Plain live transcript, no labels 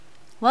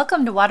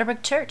Welcome to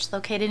Waterbrook Church,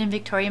 located in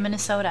Victoria,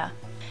 Minnesota.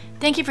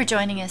 Thank you for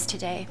joining us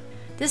today.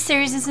 This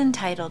series is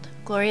entitled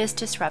Glorious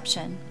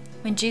Disruption,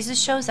 when Jesus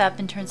shows up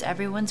and turns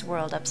everyone's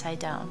world upside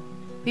down.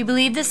 We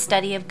believe this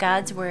study of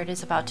God's Word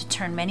is about to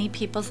turn many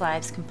people's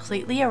lives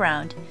completely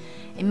around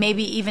and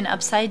maybe even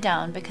upside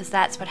down, because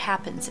that's what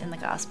happens in the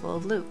Gospel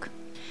of Luke.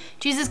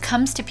 Jesus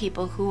comes to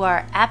people who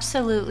are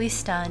absolutely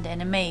stunned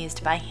and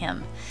amazed by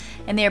Him,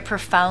 and they are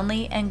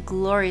profoundly and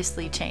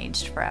gloriously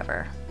changed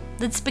forever.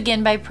 Let's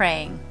begin by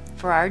praying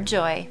for our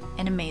joy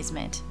and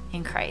amazement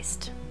in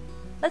Christ.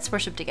 Let's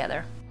worship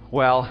together.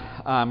 Well,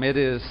 it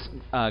is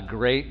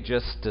great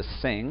just to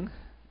sing,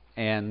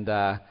 and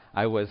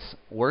I was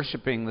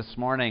worshiping this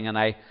morning, and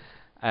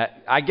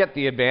I get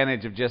the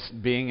advantage of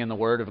just being in the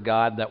Word of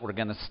God that we're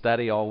going to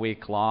study all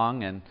week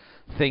long, and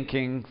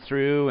thinking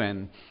through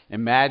and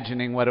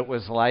imagining what it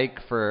was like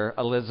for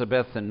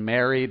Elizabeth and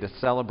Mary to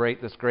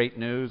celebrate this great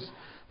news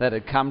that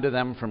had come to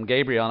them from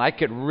Gabriel. And I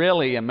could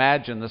really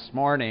imagine this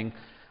morning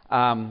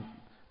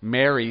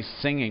Mary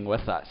singing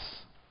with us.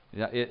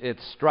 It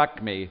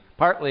struck me,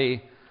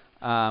 partly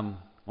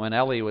when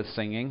Ellie was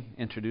singing,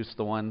 introduced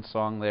the one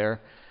song there,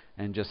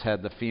 and just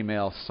had the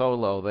female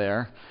solo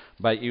there.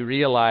 But you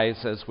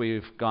realize as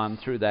we've gone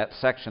through that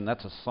section,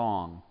 that's a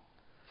song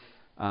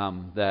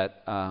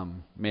that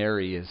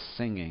Mary is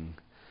singing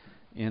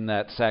in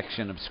that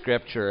section of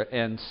Scripture.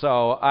 And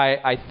so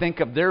I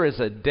think of there is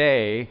a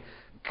day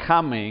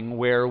coming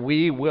where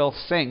we will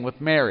sing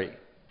with Mary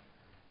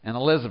and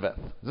Elizabeth.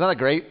 Isn't that a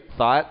great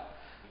thought?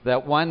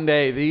 That one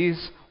day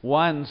these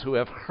ones who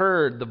have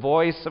heard the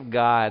voice of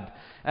God,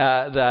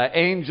 the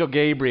angel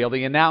Gabriel,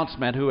 the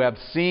announcement, who have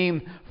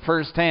seen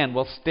firsthand,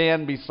 will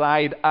stand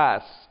beside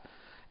us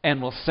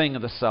and will sing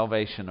of the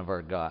salvation of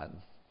our God.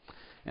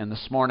 And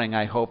this morning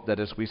I hope that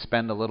as we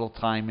spend a little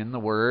time in the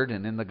Word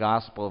and in the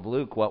Gospel of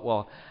Luke, what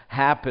will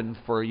happen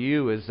for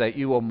you is that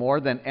you will more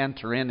than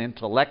enter in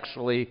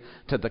intellectually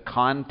to the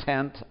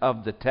content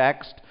of the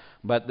text,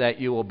 but that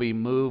you will be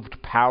moved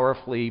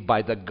powerfully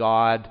by the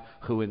God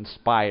who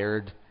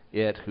inspired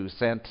it, who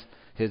sent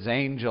His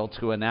angel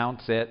to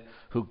announce it,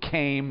 who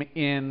came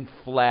in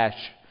flesh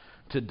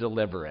to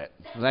deliver it.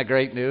 Isn't that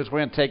great news? We're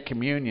going to take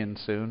communion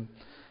soon.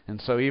 And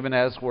so even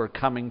as we're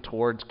coming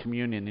towards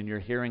communion and you're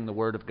hearing the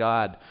Word of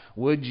God,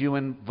 would you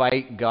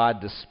invite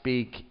God to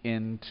speak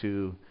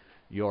into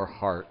your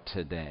heart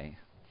today?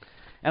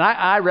 And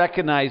I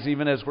recognize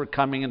even as we're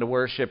coming into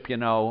worship,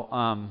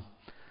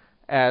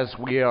 as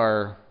we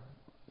are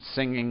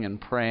singing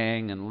and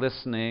praying and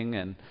listening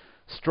and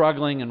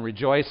struggling and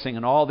rejoicing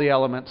and all the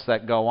elements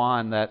that go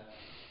on, that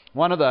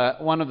one of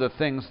the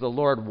things the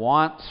Lord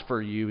wants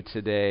for you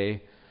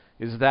today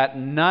is that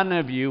none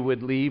of you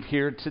would leave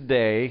here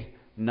today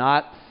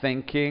not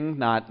thinking,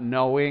 not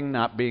knowing,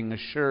 not being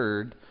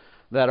assured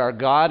that our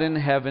God in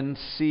heaven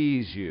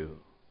sees you.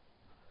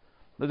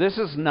 This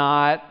is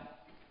not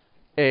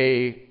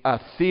a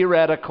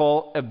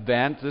theoretical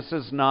event. This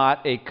is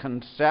not a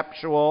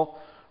conceptual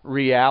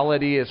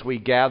reality as we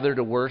gather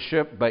to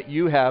worship, but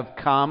you have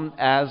come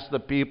as the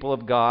people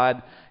of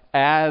God,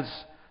 as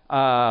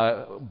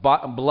blood-bought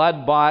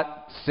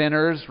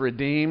sinners,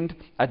 redeemed,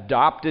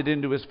 adopted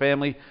into His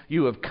family.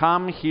 You have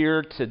come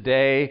here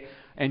today,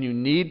 and you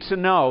need to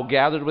know,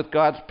 gathered with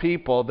God's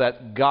people,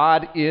 that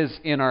God is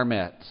in our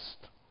midst.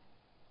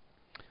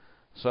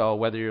 So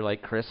whether you're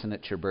like Chris and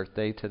it's your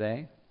birthday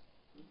today,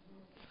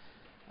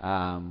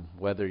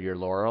 whether you're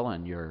Laurel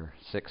and you're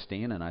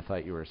 16 and I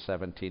thought you were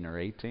 17 or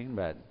 18,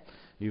 but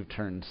you've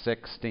turned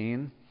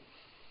 16,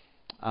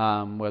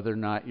 whether or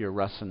not you're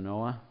Russ and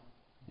Noah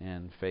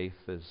and Faith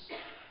is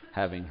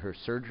having her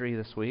surgery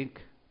this week,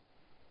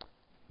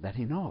 that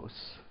He knows,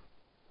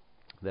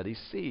 that He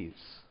sees.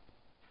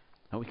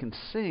 And we can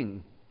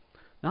sing,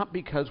 not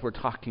because we're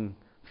talking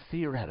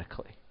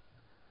theoretically,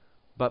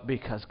 but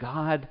because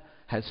God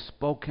has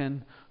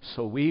spoken,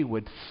 so we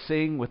would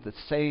sing with the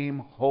same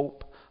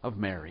hope of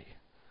Mary,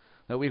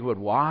 that we would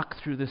walk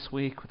through this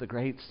week with a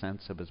great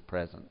sense of His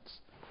presence.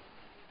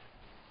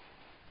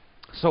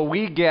 So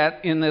we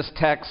get in this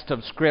text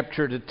of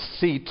Scripture to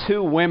see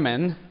two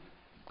women,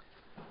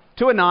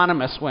 two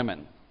anonymous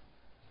women.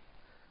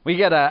 We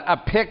get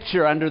a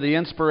picture under the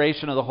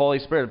inspiration of the Holy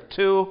Spirit of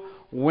two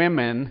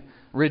women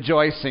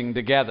rejoicing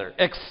together,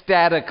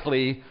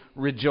 ecstatically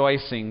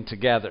rejoicing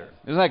together.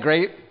 Isn't that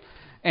great?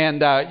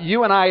 And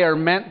you and I are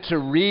meant to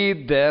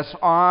read this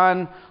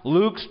on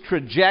Luke's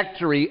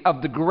trajectory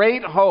of the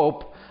great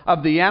hope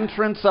of the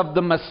entrance of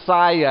the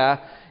Messiah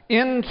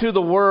into the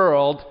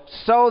world,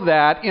 so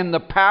that in the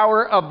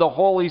power of the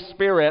Holy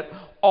Spirit,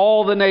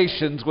 all the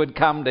nations would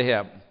come to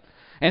Him.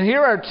 And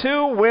here are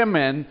two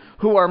women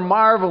who are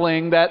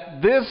marveling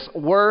that this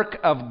work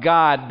of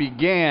God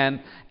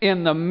began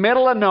in the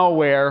middle of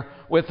nowhere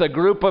with a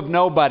group of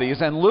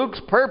nobodies. And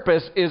Luke's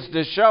purpose is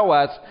to show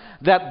us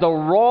that the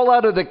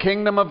rollout of the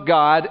kingdom of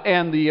God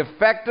and the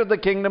effect of the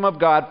kingdom of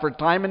God for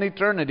time and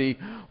eternity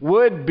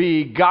would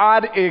be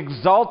God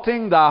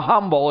exalting the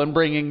humble and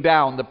bringing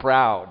down the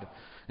proud.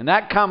 And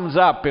that comes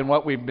up in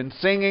what we've been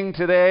singing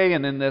today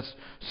and in this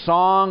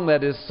song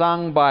that is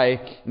sung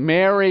by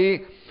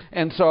Mary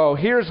And so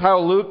here's how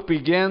Luke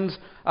begins.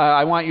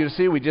 I want you to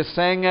see, we just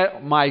sang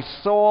it. My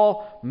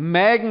soul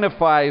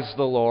magnifies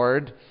the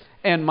Lord,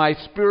 and my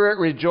spirit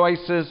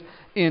rejoices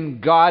in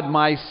God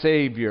my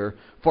Savior,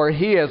 for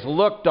he has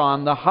looked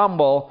on the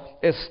humble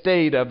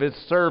estate of his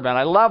servant.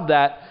 I love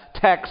that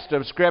text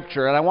of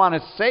Scripture, and I want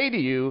to say to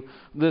you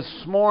this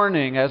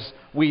morning as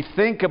we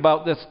think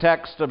about this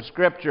text of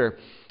Scripture,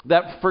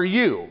 that for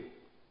you,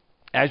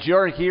 as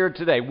you're here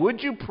today,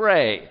 would you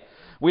pray?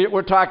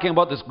 We're talking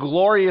about this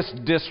glorious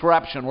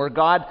disruption where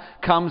God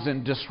comes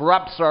and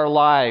disrupts our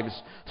lives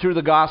through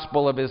the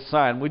gospel of his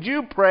Son. Would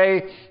you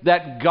pray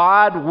that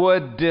God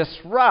would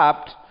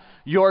disrupt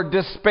your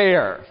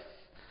despair?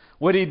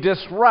 Would he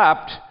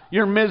disrupt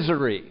your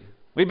misery?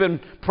 We've been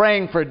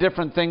praying for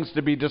different things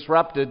to be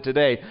disrupted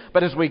today.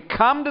 But as we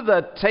come to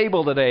the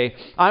table today,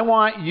 I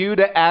want you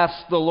to ask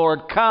the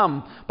Lord,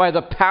 come by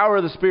the power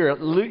of the Spirit.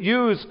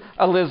 Use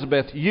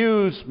Elizabeth,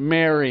 use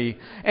Mary,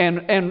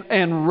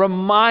 and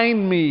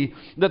remind me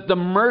that the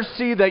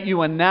mercy that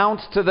you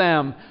announce to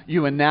them,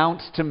 you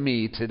announce to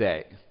me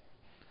today.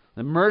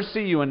 The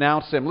mercy you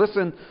announce to him.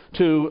 Listen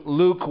to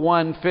Luke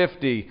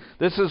 1:50.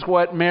 This is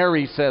what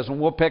Mary says,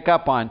 and we'll pick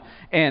up on.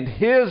 And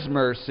his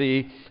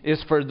mercy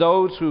is for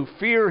those who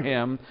fear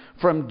him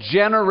from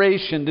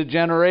generation to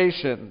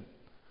generation.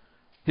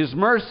 His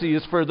mercy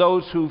is for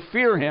those who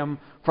fear him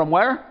from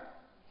where?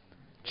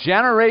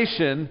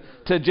 Generation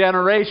to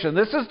generation.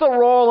 This is the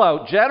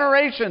rollout.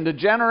 Generation to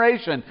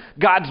generation.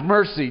 God's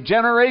mercy.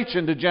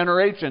 Generation to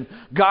generation.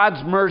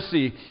 God's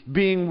mercy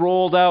being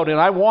rolled out. And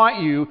I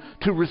want you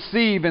to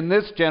receive in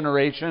this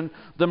generation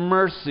the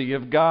mercy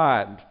of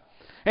God.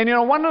 And you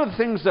know, one of the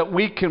things that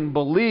we can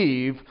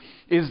believe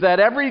is that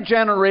every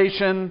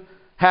generation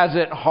has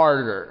it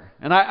harder.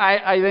 And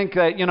I think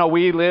that, you know,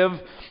 we live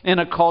in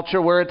a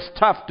culture where it's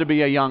tough to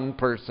be a young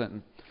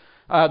person.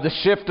 The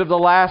shift of the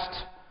last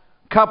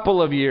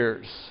couple of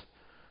years,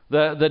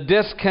 the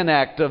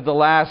disconnect of the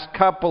last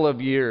couple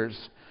of years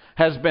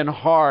has been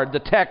hard. The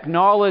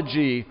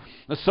technology,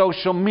 the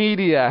social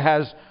media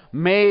has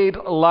made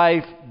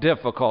life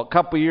difficult. A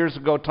couple of years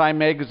ago, Time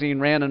Magazine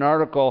ran an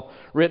article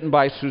written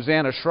by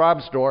Susanna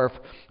Schrobsdorf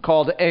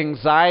called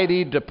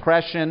Anxiety,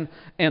 Depression,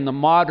 and the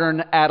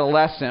Modern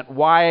Adolescent,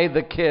 Why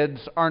the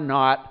Kids Are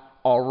Not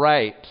All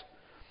Right.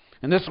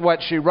 And this is what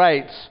she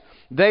writes.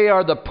 They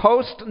are the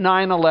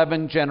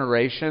post-9/11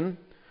 generation,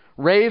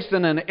 raised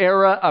in an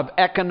era of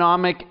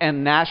economic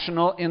and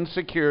national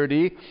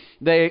insecurity.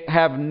 They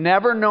have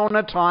never known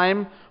a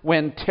time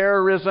when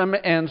terrorism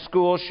and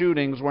school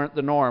shootings weren't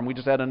the norm. We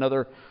just had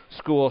another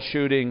school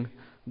shooting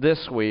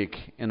this week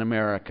in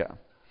America.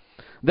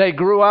 They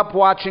grew up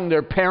watching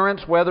their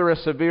parents weather a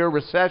severe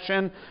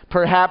recession.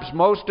 Perhaps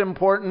most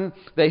important,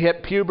 they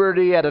hit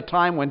puberty at a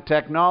time when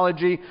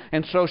technology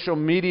and social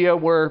media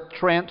were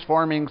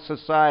transforming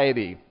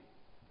society.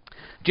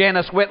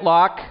 Janice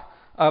Whitlock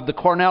of the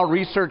Cornell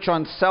Research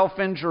on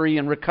Self-Injury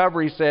and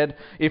Recovery said,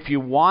 if you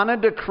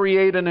wanted to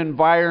create an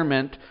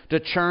environment to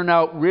churn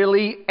out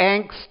really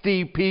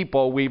angsty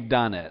people, we've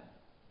done it.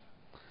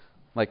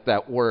 Like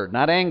that word.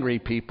 Not angry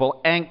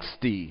people,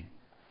 angsty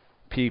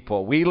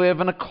people. We live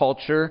in a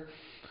culture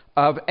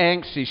of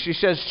angsty. She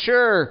says,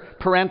 sure,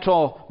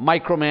 parental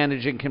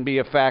micromanaging can be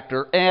a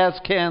factor, as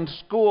can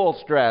school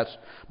stress.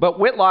 But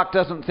Whitlock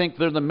doesn't think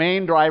they're the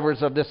main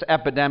drivers of this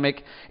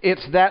epidemic.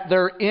 It's that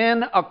they're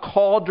in a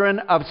cauldron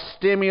of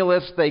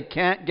stimulus they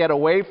can't get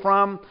away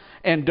from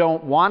and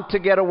don't want to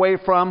get away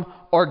from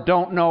or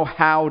don't know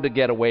how to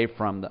get away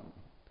from them.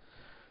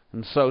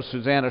 And so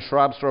Susanna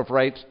Schrobsdorf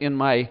writes, in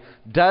my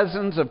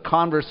dozens of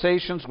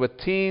conversations with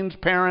teens,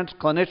 parents,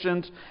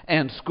 clinicians,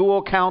 and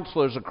school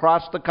counselors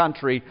across the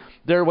country,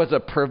 there was a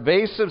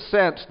pervasive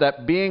sense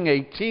that being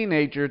a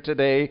teenager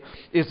today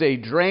is a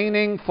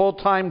draining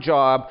full-time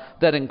job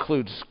that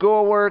includes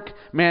schoolwork,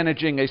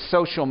 managing a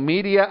social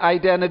media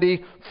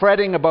identity,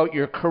 fretting about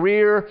your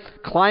career,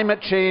 climate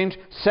change,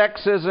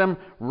 sexism,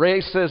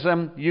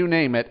 racism, you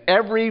name it.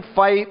 Every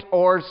fight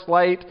or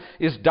slight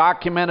is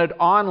documented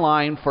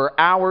online for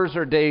hours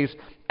or days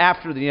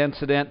after the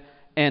incident,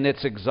 and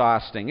it's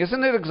exhausting.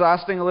 Isn't it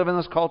exhausting to live in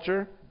this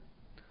culture?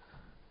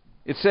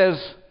 It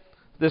says,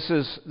 this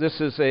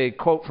is a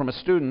quote from a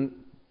student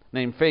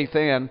named Faith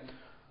Ann,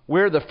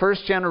 we're the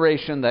first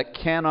generation that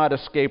cannot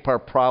escape our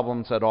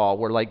problems at all.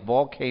 We're like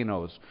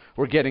volcanoes.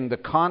 We're getting the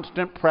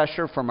constant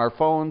pressure from our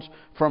phones,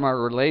 from our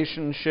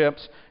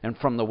relationships, and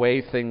from the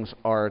way things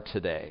are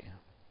today.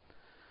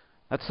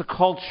 That's the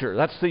culture.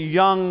 That's the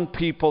young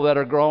people that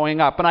are growing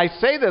up. And I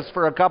say this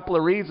for a couple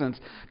of reasons,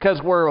 because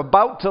we're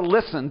about to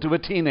listen to a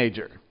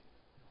teenager.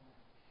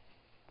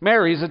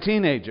 Mary's a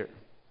teenager.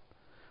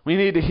 We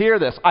need to hear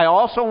this. I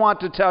also want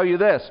to tell you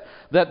this,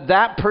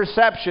 that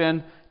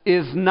perception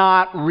is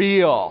not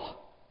real.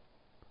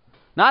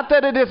 Not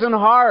that it isn't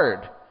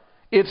hard.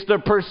 It's the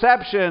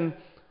perception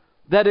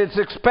that it's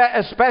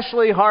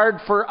especially hard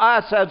for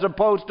us as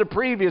opposed to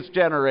previous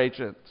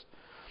generations.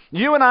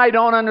 You and I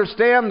don't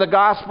understand the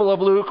Gospel of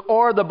Luke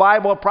or the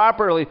Bible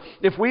properly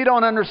if we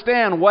don't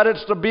understand what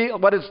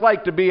it's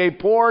like to be a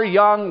poor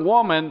young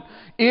woman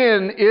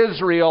in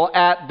Israel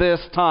at this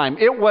time.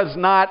 It was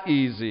not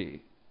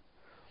easy.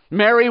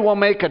 Mary will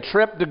make a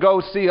trip to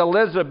go see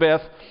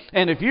Elizabeth,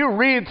 and if you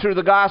read through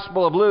the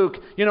Gospel of Luke,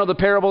 you know the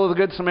parable of the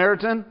Good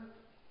Samaritan?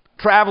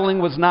 Traveling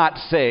was not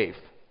safe.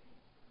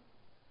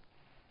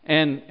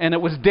 And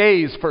it was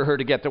days for her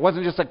to get there. It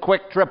wasn't just a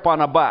quick trip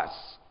on a bus.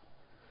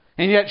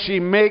 And yet she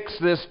makes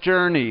this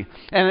journey.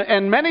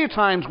 And many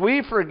times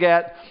we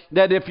forget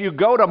that if you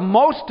go to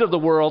most of the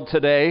world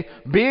today,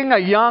 being a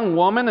young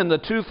woman in the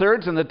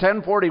 2/3 and the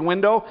 1040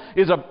 window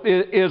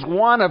is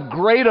one of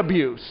great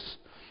abuse,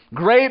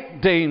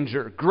 great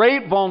danger,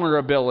 great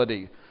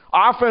vulnerability.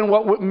 Often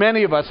what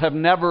many of us have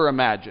never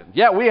imagined.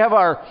 Yeah, we have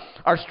our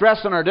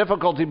stress and our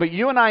difficulty, but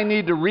you and I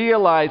need to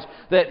realize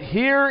that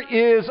here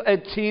is a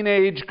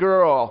teenage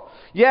girl.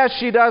 Yes,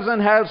 she doesn't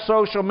have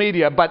social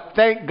media, but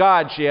thank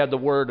God she had the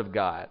Word of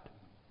God.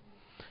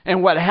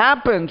 And what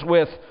happens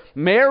with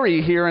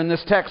Mary here in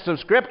this text of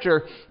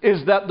Scripture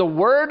is that the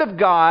Word of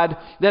God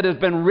that has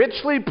been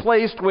richly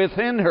placed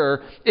within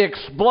her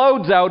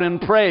explodes out in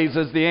praise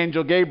as the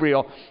angel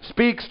Gabriel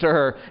speaks to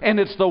her. And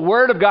it's the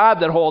Word of God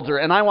that holds her.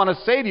 And I want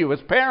to say to you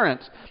as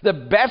parents, the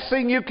best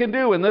thing you can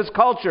do in this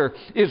culture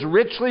is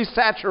richly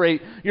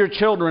saturate your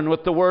children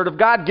with the Word of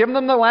God. Give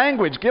them the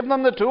language, give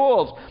them the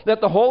tools that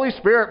the Holy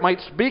Spirit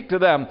might speak to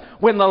them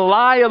when the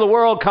lie of the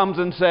world comes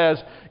and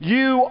says,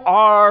 you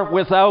are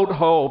without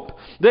hope.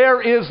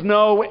 There is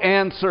no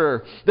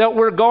answer. That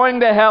we're going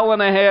to hell in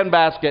a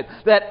handbasket.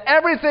 That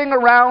everything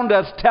around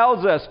us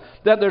tells us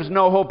that there's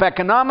no hope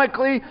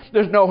economically,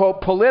 there's no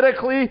hope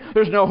politically,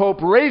 there's no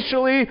hope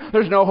racially,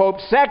 there's no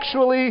hope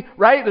sexually,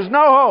 right? There's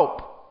no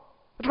hope.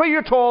 That's what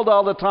you're told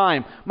all the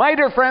time. My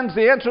dear friends,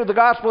 the answer to the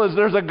gospel is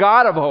there's a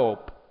God of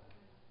hope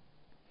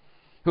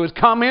who has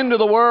come into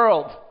the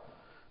world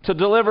to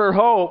deliver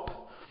hope.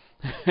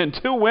 And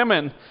two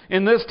women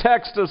in this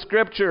text of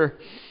Scripture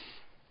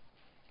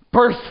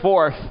burst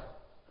forth.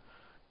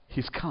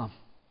 He's come.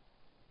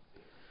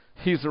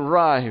 He's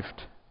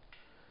arrived.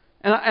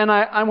 And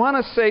I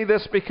want to say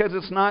this because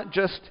it's not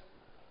just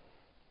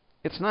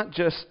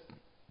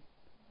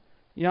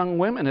young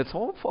women, it's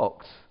old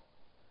folks.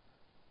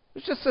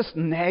 There's just this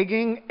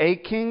nagging,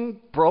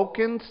 aching,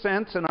 broken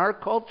sense in our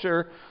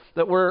culture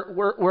that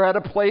we're at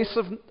a place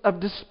of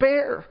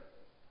despair.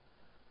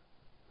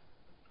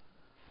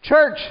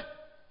 Church,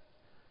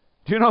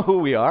 do you know who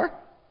we are?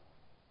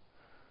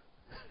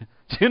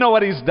 Do you know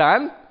what He's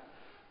done?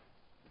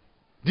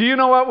 Do you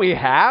know what we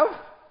have?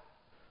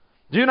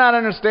 Do you not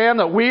understand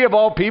that we of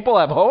all people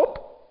have hope?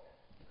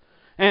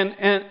 And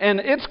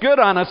it's good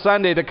on a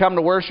Sunday to come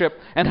to worship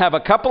and have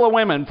a couple of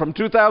women from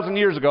 2,000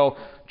 years ago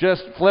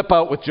just flip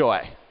out with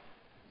joy.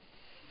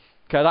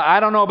 Because I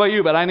don't know about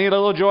you, but I need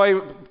a little joy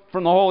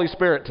from the Holy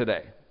Spirit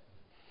today.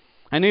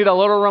 I need a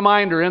little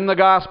reminder in the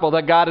gospel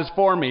that God is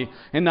for me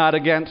and not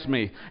against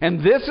me. And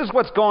this is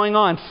what's going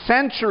on.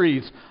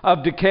 Centuries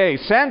of decay,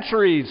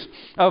 centuries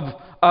of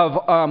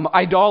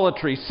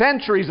idolatry,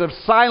 centuries of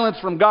silence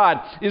from God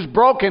is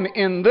broken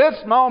in this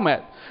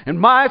moment. And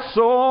my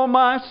soul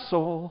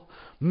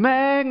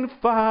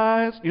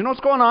magnifies. You know what's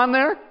going on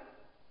there?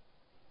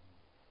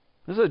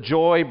 This is a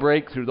joy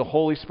breakthrough, the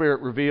Holy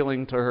Spirit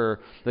revealing to her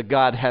that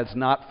God has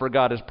not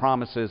forgot His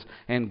promises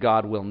and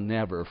God will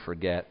never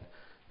forget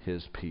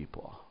His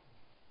people.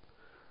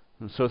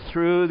 And so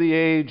through the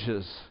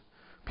ages,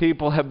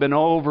 people have been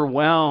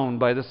overwhelmed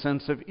by the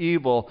sense of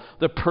evil,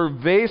 the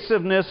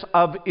pervasiveness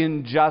of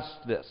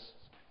injustice.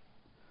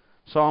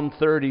 Psalm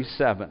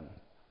 37.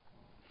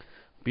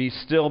 Be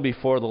still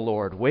before the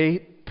Lord.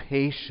 Wait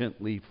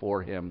patiently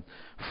for Him.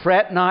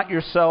 Fret not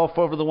yourself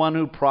over the one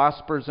who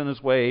prospers in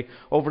his way,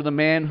 over the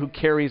man who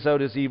carries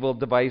out his evil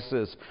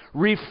devices.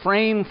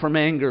 Refrain from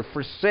anger.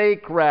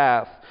 Forsake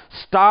wrath.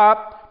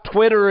 Stop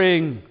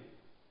twittering.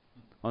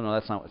 Oh, no,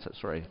 that's not what it says.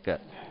 Sorry. Good.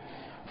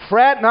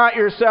 Fret not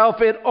yourself,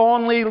 it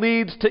only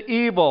leads to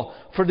evil.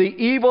 For the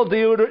evil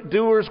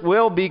doers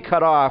will be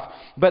cut off.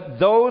 But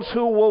those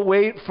who will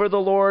wait for the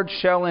Lord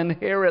shall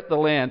inherit the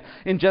land.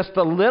 In just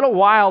a little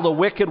while the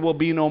wicked will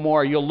be no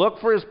more. You'll look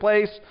for his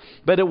place,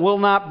 but it will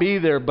not be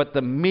there. But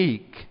the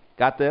meek,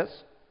 got this?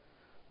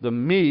 The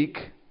meek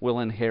will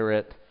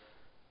inherit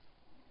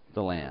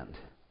the land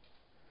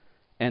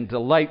and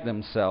delight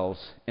themselves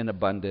in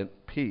abundant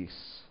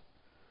peace.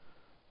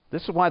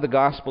 This is why the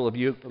Gospel of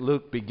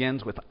Luke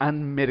begins with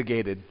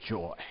unmitigated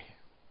joy.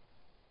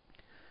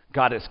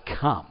 God has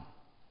come.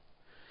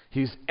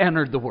 He's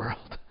entered the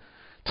world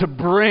to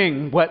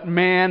bring what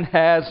man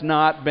has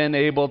not been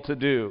able to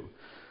do.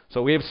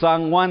 So we have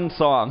sung one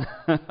song,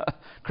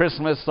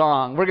 Christmas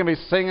song. We're going to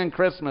be singing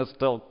Christmas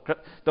till,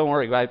 don't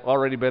worry, I've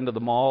already been to the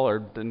mall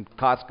or in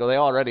Costco. They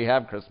already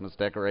have Christmas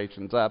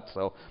decorations up,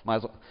 so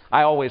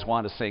I always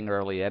want to sing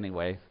early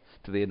anyway,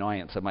 to the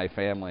annoyance of my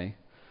family.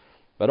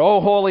 But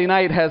O Holy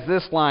Night has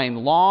this line,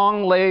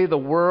 long lay the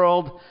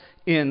world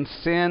in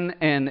sin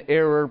and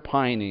error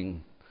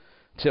pining,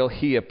 till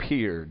He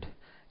appeared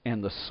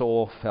and the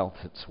soul felt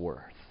its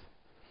worth.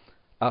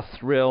 a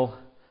thrill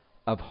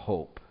of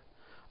hope.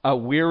 A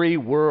weary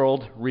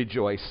world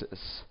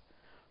rejoices,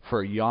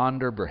 for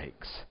yonder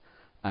breaks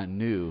a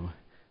new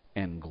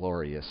and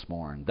glorious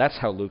morn. That's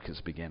how Luke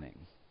is beginning.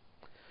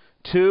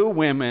 Two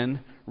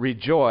women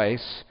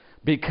rejoice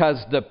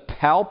because the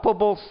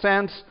palpable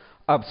sense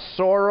of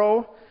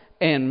sorrow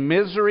and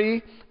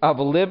misery of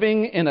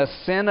living in a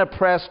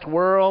sin-oppressed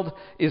world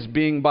is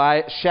being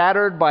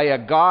shattered by a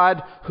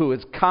God who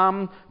has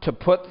come to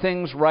put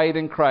things right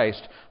in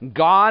Christ.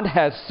 God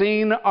has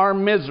seen our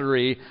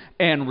misery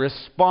and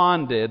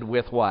responded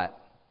with what?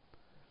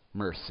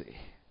 Mercy.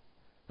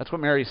 That's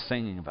what Mary's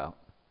singing about.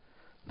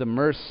 The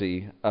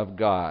mercy of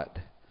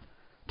God.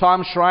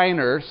 Tom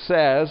Schreiner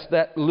says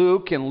that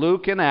Luke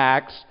in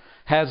Acts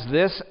has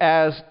this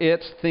as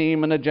its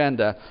theme and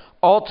agenda.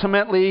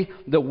 Ultimately,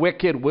 the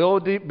wicked will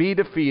be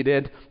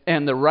defeated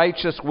and the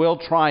righteous will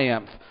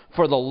triumph.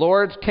 For the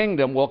Lord's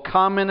kingdom will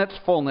come in its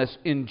fullness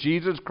in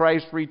Jesus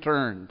Christ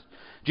returned.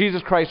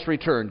 Jesus Christ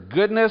returned.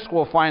 Goodness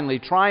will finally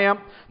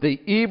triumph.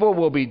 The evil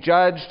will be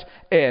judged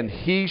and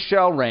he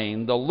shall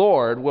reign. The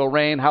Lord will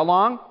reign how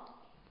long?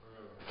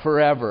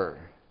 Forever.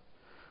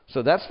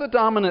 So that's the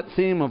dominant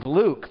theme of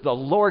Luke. The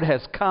Lord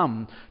has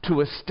come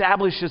to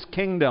establish his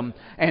kingdom,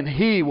 and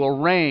he will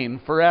reign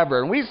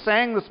forever. And we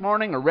sang this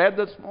morning, or read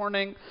this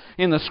morning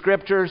in the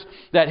scriptures,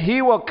 that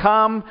he will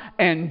come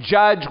and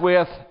judge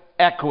with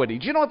equity.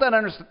 Do you know what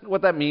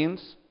that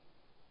means?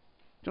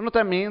 Do you know what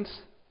that means?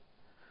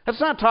 That's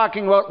not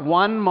talking about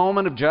one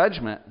moment of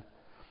judgment.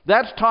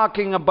 That's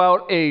talking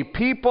about a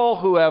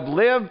people who have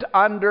lived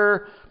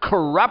under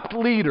corrupt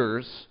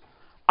leaders,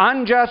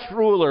 unjust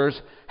rulers,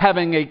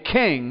 having a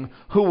king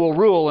who will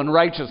rule in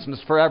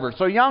righteousness forever.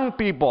 So young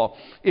people,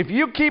 if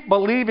you keep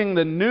believing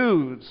the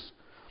news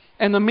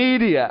and the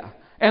media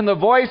and the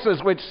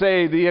voices which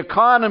say the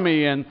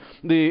economy and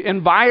the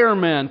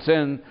environment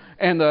and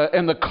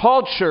the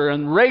culture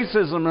and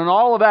racism and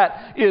all of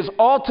that is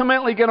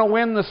ultimately going to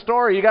win the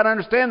story, you got to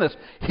understand this.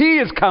 He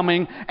is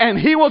coming and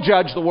he will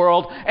judge the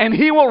world and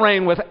he will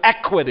reign with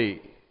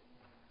equity.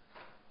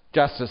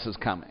 Justice is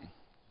coming.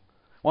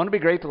 Won't it be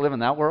great to live in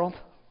that world?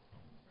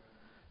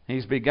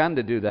 He's begun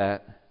to do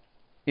that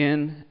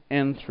in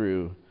and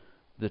through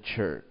the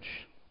church.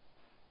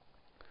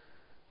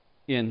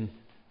 In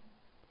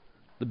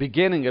the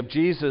beginning of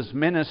Jesus'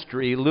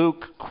 ministry,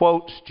 Luke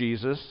quotes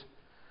Jesus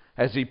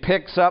as he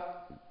picks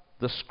up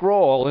the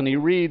scroll and he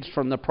reads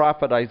from the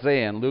prophet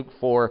Isaiah in Luke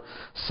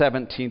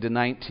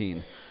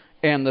 4:17-19.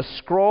 And the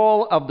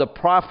scroll of the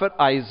prophet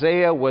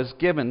Isaiah was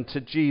given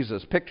to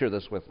Jesus. Picture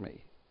this with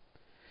me.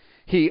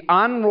 He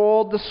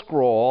unrolled the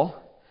scroll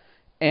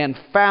and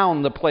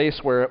found the place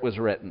where it was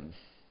written.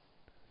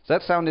 Does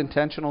that sound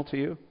intentional to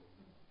you?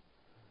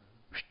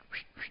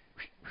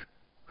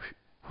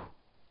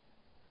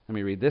 Let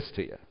me read this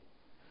to you.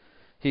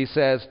 He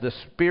says, "The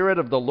Spirit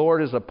of the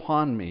Lord is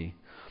upon me,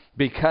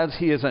 because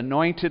he has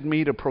anointed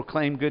me to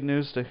proclaim good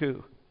news to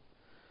who?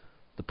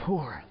 The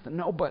poor, the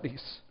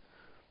nobodies,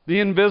 the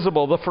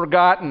invisible, the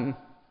forgotten.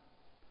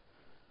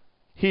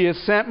 He has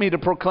sent me to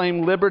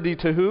proclaim liberty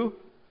to who?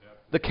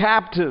 The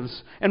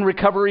captives, and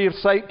recovery of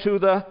sight to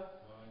the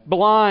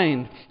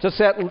blind, to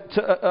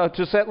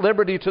set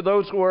liberty to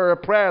those who are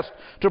oppressed,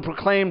 to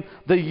proclaim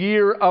the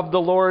year of the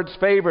Lord's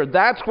favor."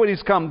 That's what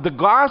he's come. The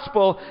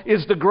gospel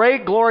is the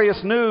great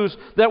glorious news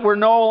that we're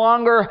no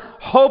longer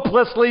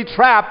hopelessly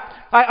trapped.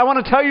 I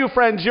want to tell you,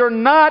 friends, you're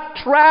not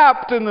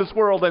trapped in this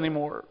world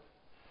anymore.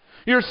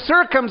 Your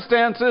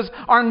circumstances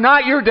are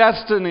not your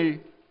destiny.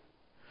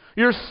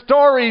 Your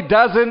story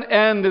doesn't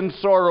end in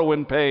sorrow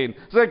and pain.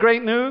 Is that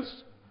great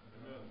news?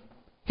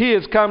 He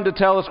has come to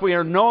tell us we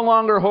are no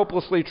longer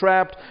hopelessly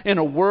trapped in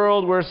a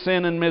world where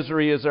sin and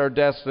misery is our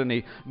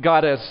destiny.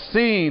 God has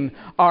seen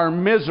our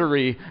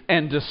misery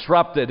and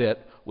disrupted it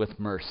with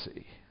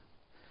mercy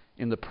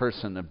in the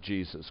person of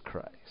Jesus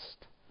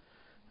Christ.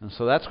 And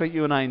so that's what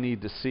you and I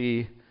need to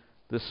see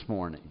this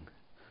morning.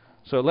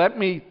 So let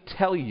me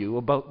tell you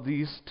about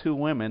these two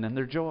women and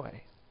their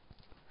joy.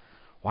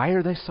 Why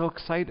are they so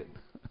excited?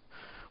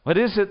 What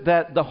is it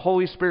that the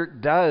Holy Spirit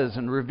does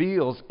and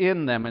reveals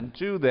in them and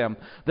to them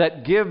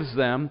that gives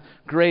them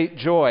great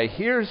joy?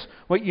 Here's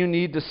what you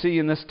need to see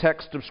in this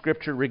text of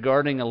Scripture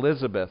regarding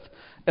Elizabeth.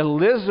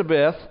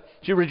 Elizabeth,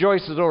 she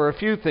rejoices over a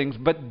few things,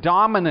 but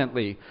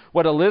dominantly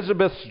what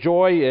Elizabeth's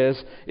joy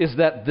is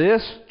that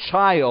this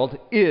child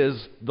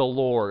is the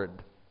Lord.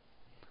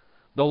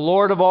 The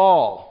Lord of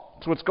all.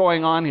 That's what's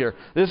going on here.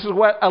 This is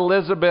what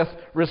Elizabeth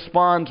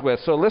responds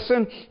with. So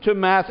listen to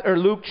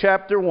Luke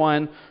chapter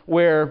 1,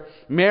 where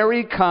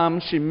Mary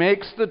comes. She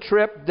makes the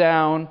trip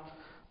down.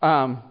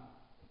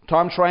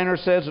 Tom Schreiner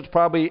says it's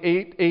probably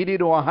 80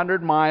 to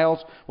 100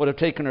 miles. Would have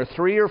taken her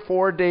 3 or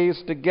 4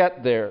 days to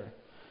get there.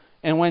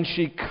 And when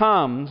she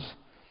comes,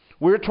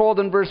 we're told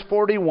in verse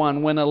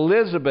 41, when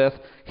Elizabeth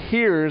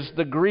hears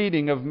the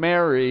greeting of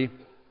Mary,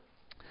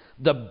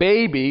 the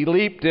baby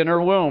leaped in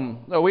her womb.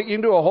 We can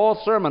do a whole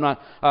sermon on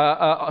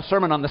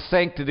the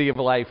sanctity of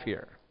life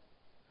here,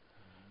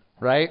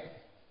 right?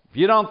 If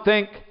you don't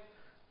think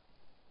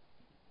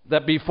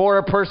that before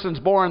a person's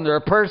born they're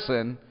a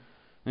person,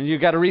 And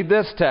you've got to read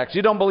this text.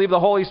 You don't believe the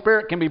Holy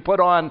Spirit can be put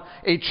on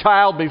a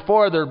child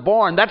before they're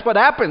born. That's what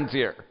happens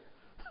here.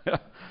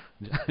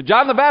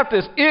 John the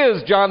Baptist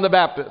is John the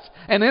Baptist,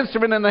 an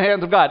instrument in the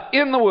hands of God,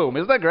 in the womb.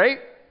 Isn't that great?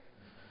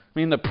 I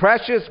mean, the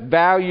precious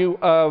value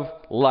of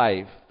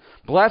life.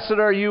 Blessed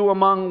are you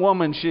among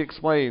women, she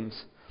explains.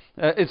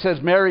 It says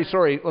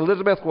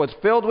Elizabeth was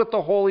filled with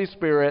the Holy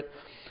Spirit,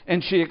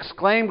 and she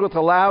exclaimed with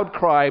a loud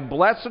cry,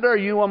 Blessed are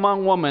you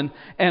among women,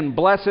 and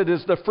blessed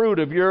is the fruit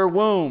of your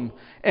womb.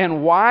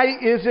 And why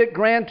is it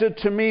granted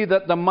to me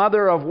that the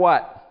mother of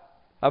what?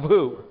 Of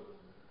who?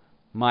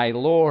 My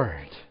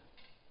Lord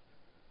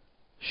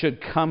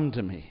should come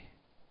to me.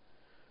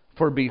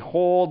 For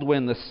behold,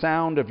 when the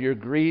sound of your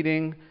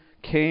greeting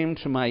came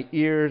to my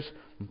ears,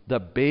 the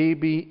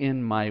baby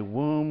in my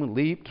womb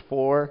leaped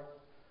for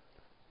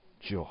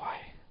joy.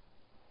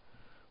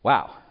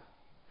 Wow.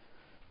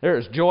 There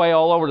is joy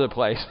all over the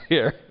place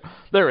here.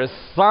 There is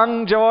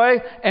sung joy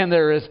and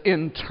there is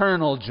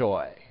internal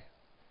joy.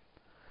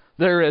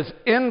 There is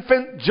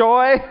infant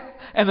joy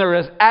and there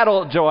is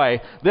adult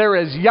joy. There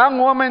is young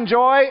woman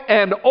joy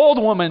and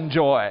old woman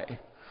joy.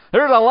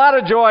 There's a lot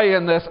of joy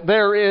in this.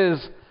 There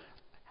is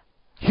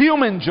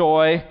human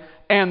joy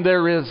and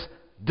there is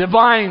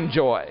divine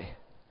joy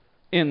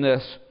in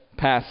this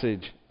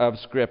passage of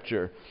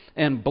Scripture.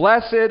 And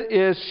blessed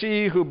is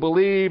she who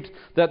believed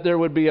that there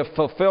would be a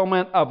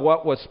fulfillment of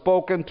what was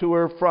spoken to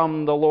her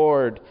from the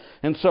Lord.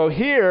 And so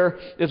here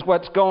is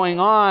what's going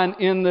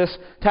on in this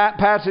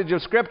passage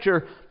of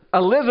Scripture.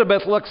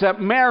 Elizabeth looks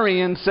at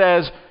Mary and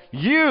says,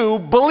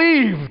 you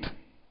believed.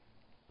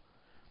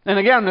 And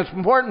again, it's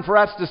important for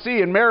us to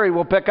see, and Mary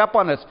will pick up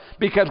on this,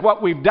 because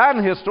what we've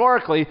done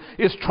historically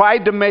is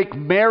tried to make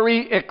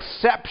Mary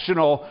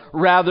exceptional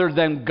rather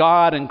than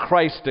God and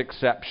Christ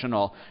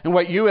exceptional. And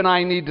what you and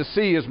I need to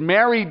see is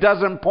Mary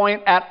doesn't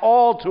point at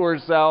all to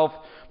herself,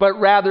 but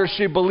rather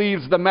she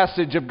believes the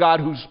message of God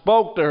who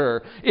spoke to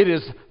her. It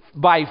is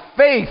by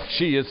faith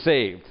she is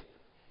saved,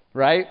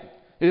 right?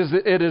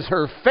 It is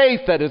her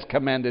faith that is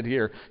commended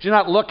here. She's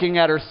not looking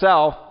at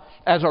herself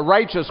as a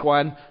righteous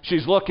one.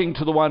 She's looking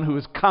to the one who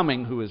is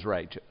coming, who is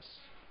righteous.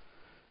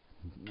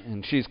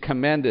 And she's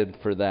commended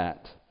for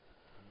that.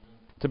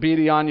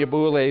 Thabiti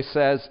Anyabwile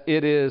says,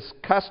 it is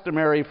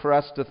customary for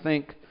us to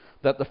think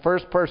that the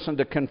first person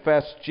to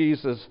confess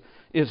Jesus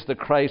is the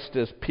Christ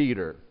is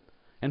Peter.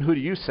 And who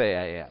do you say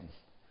I am?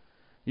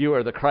 You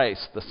are the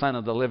Christ, the Son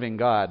of the living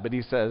God. But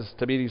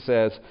Thabiti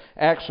says,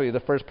 actually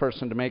the first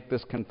person to make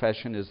this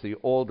confession is the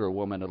older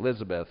woman,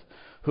 Elizabeth,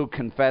 who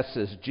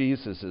confesses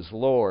Jesus is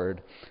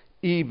Lord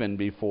even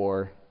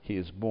before he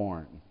is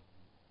born.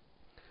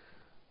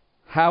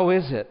 How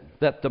is it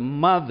that the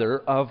mother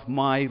of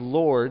my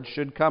Lord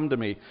should come to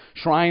me?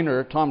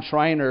 Tom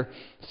Schreiner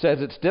says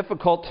it's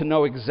difficult to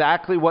know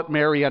exactly what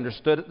Mary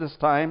understood at this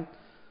time,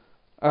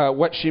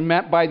 what she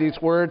meant by these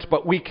words,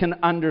 but we can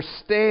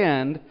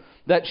understand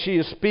that she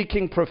is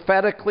speaking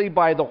prophetically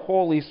by the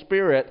Holy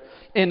Spirit.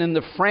 And in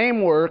the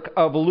framework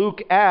of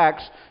Luke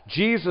Acts,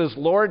 Jesus'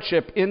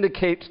 lordship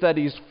indicates that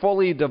he's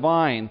fully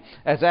divine.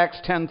 As Acts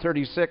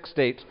 10:36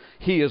 states,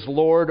 he is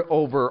Lord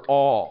over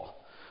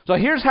all. So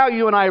here's how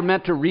you and I are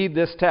meant to read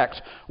this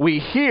text. We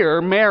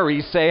hear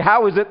Mary say,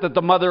 how is it that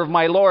the mother of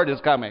my Lord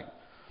is coming?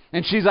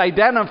 And she's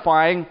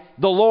identifying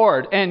the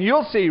Lord. And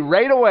you'll see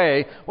right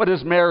away, what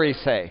does Mary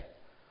say?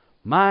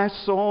 My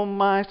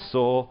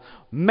soul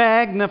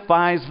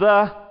magnifies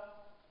the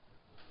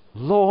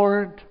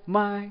Lord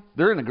my...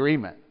 They're in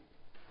agreement.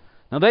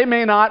 Now they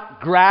may not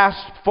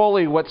grasp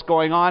fully what's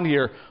going on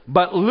here,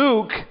 but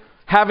Luke,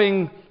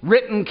 having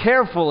written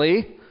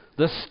carefully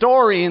the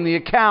story and the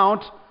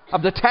account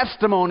of the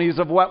testimonies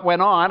of what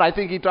went on, I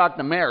think he talked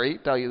to Mary,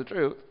 tell you the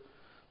truth.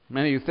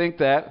 Many of you think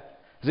that.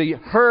 He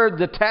heard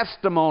the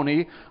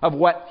testimony of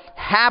what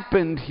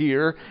happened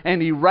here,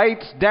 and he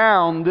writes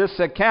down this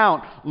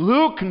account.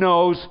 Luke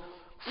knows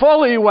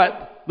fully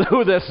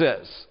who this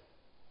is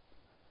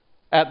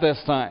at this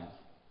time.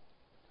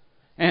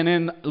 And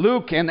in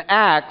Luke and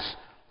Acts,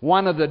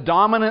 one of the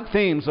dominant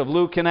themes of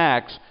Luke and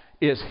Acts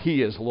is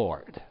he is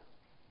Lord.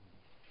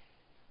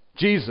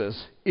 Jesus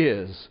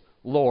is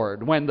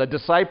Lord. When the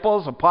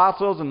disciples,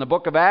 apostles in the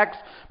book of Acts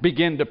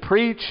begin to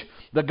preach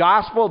the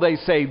gospel, they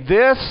say,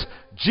 this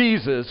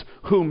Jesus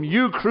whom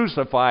you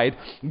crucified,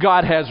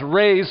 God has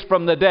raised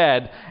from the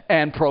dead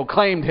and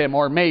proclaimed him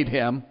or made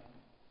him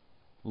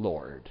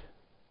Lord.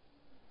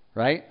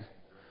 Right?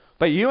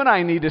 But you and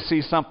I need to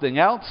see something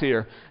else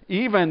here.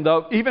 Even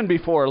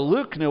before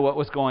Luke knew what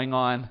was going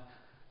on,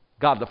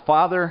 God the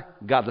Father,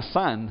 God the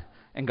Son,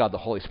 and God the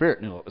Holy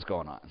Spirit knew what was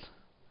going on.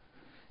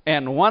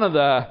 And one of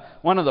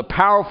the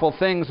powerful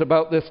things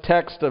about this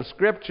text of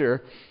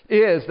Scripture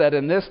is that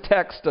in this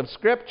text of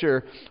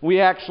Scripture,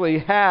 we actually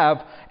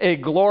have a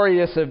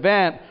glorious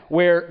event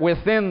where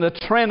within the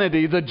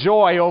Trinity, the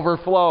joy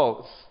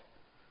overflows.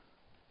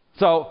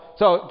 So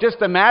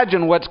just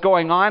imagine what's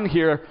going on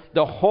here.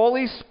 The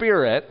Holy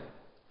Spirit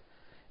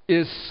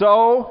is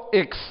so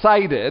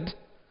excited,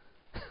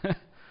 because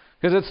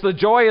it's the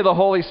joy of the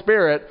Holy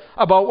Spirit,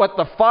 about what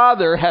the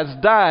Father has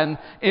done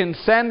in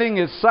sending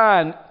his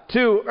Son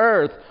to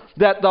earth,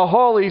 that the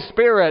Holy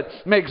Spirit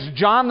makes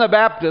John the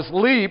Baptist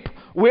leap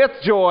with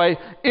joy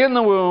in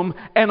the womb,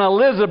 and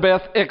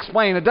Elizabeth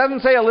explain. It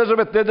doesn't say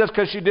Elizabeth did this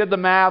because she did the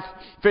math,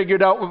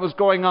 figured out what was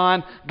going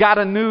on, got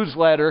a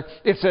newsletter.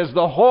 It says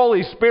the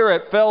Holy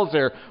Spirit fills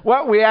her.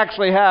 What we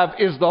actually have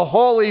is the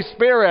Holy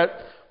Spirit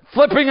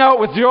flipping out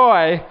with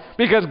joy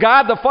because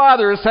God the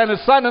Father has sent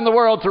His Son in the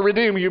world to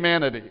redeem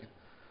humanity.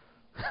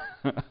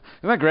 Isn't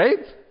that great?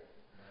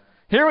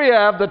 Here we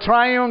have the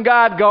triune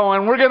God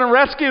going, we're going to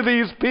rescue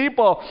these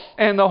people,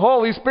 and the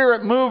Holy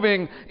Spirit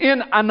moving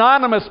in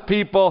anonymous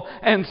people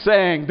and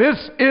saying, this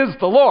is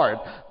the Lord.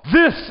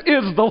 This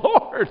is the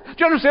Lord. Do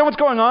you understand what's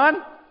going on?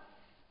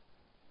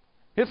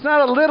 It's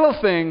not a little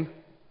thing.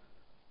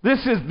 This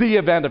is the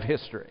event of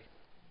history.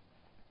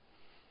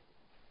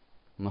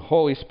 And the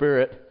Holy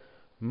Spirit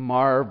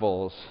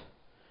marvels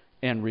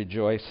and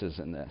rejoices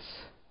in this.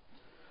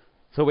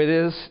 So it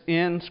is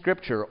in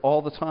Scripture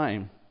all the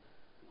time,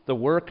 the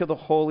work of the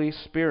Holy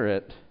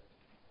Spirit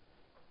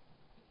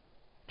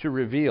to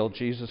reveal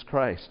Jesus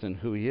Christ and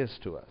who He is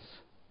to us.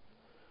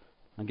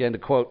 Again, to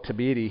quote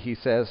Tabiti, he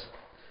says,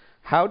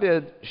 how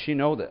did she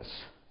know this?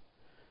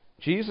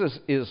 Jesus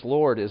is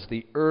Lord is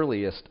the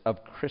earliest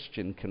of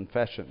Christian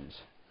confessions.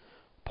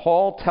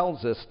 Paul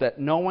tells us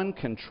that no one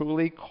can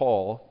truly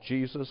call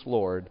Jesus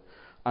Lord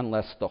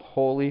unless the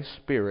Holy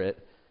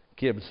Spirit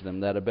gives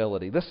them that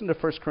ability. Listen to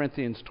 1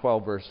 Corinthians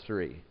 12, verse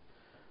 3.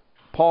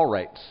 Paul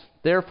writes,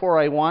 therefore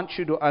I want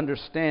you to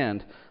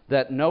understand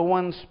that no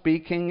one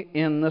speaking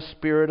in the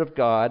Spirit of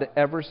God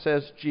ever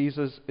says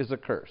Jesus is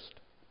accursed.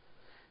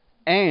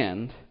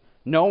 And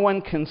no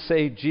one can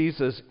say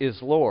Jesus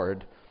is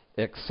Lord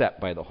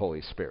except by the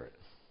Holy Spirit.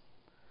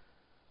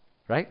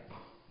 Right?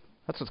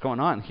 That's what's going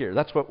on here.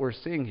 That's what we're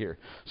seeing here.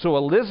 So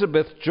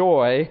Elizabeth's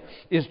joy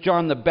is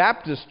John the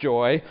Baptist's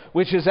joy,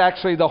 which is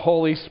actually the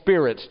Holy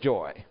Spirit's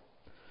joy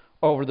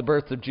over the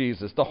birth of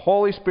Jesus. The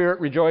Holy Spirit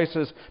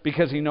rejoices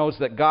because He knows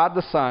that God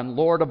the Son,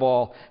 Lord of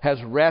all, has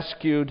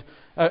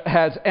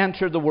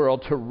entered the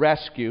world to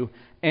rescue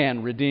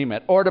and redeem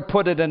it. Or to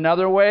put it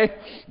another way,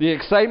 the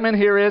excitement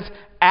here is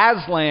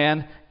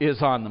Aslan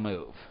is on the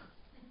move.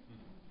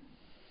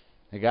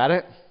 You got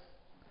it?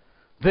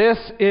 This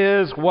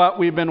is what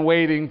we've been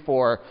waiting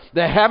for.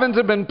 The heavens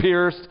have been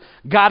pierced.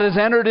 God has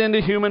entered into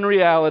human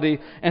reality.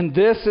 And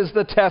this is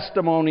the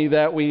testimony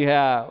that we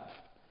have.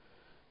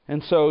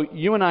 And so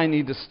you and I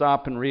need to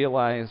stop and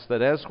realize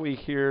that as we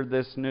hear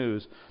this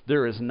news,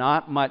 there is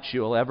not much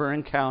you'll ever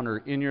encounter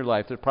in your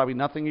life. There's probably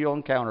nothing you'll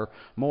encounter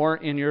more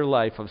in your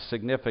life of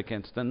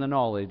significance than the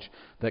knowledge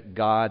that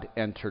God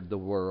entered the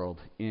world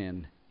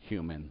in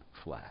human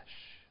flesh.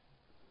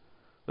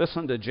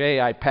 Listen to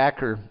J.I.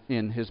 Packer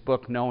in his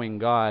book, Knowing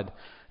God,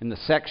 in the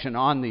section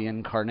on the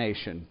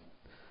Incarnation.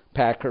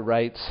 Packer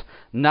writes,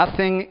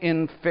 nothing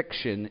in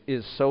fiction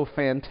is so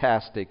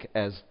fantastic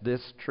as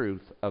this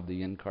truth of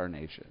the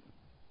Incarnation.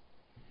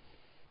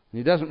 And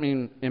he doesn't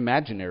mean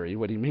imaginary.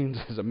 What he means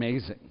is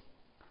amazing.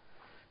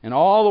 And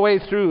all the way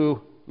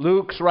through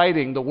Luke's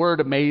writing, the word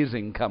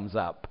amazing comes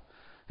up.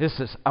 This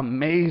is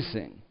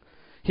amazing.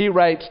 He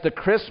writes, the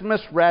Christmas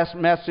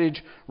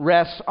message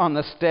rests on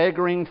the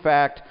staggering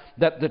fact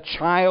that the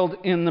child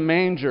in the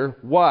manger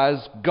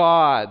was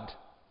God.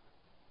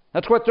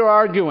 That's what they're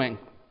arguing.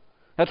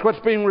 That's what's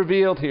being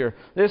revealed here.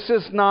 This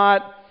is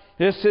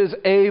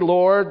a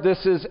Lord,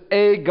 this is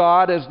a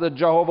God, as the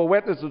Jehovah's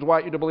Witnesses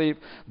want you to believe.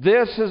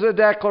 This is a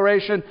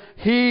declaration,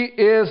 He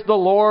is the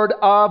Lord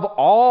of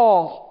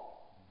all.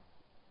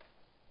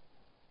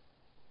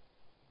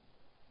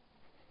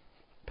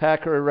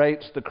 Packer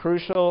writes, the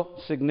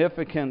crucial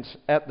significance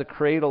at the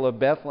cradle of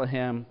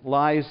Bethlehem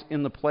lies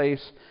in the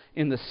place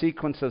in the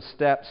sequence of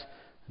steps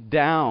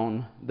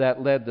down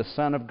that led the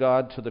Son of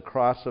God to the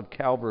cross of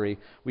Calvary.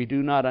 We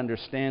do not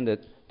understand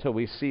it till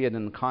we see it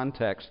in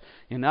context.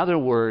 In other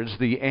words,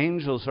 the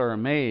angels are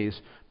amazed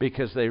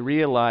because they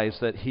realize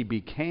that He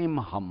became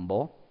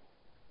humble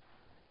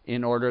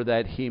in order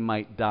that He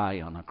might die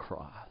on a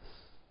cross.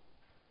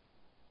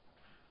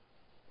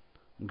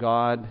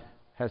 God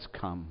has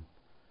come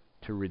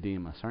to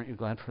redeem us. Aren't you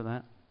glad for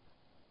that?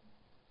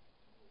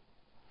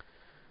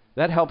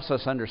 That helps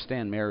us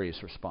understand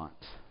Mary's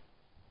response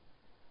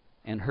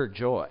and her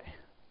joy.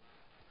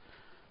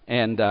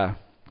 And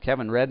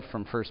Kevin read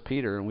from 1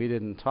 Peter, and we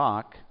didn't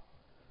talk,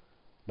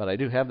 but I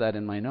do have that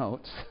in my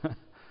notes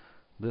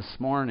this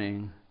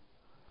morning,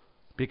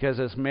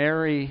 because as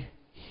Mary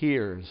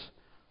hears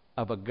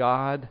of a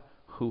God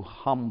who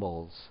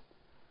humbles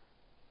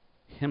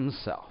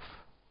Himself,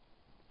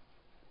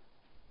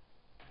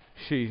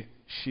 she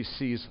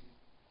sees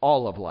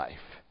all of life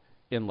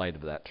in light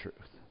of that truth.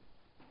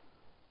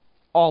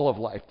 All of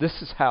life.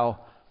 This is how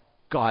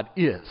God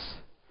is.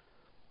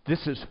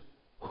 This is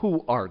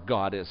who our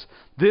God is.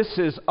 This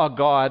is a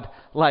God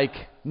like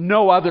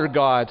no other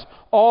gods.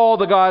 All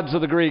the gods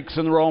of the Greeks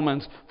and the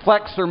Romans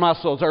flex their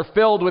muscles, are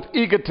filled with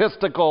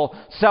egotistical,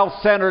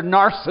 self-centered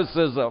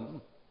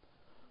narcissism.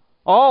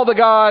 All the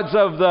gods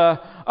of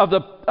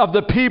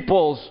the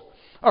peoples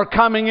are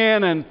coming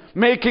in and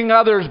making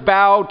others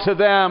bow to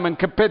them and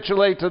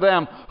capitulate to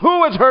them.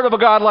 Who has heard of a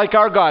God like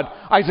our God?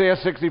 Isaiah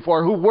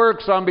 64, who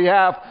works on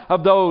behalf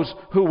of those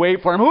who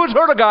wait for him. Who has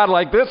heard a God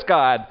like this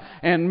God?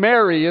 And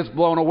Mary is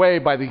blown away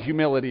by the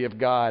humility of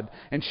God,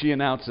 and she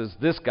announces,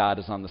 this God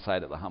is on the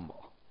side of the humble.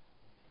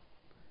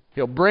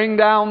 He'll bring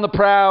down the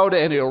proud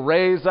and he'll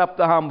raise up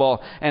the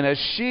humble. And as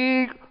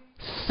she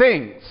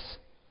sings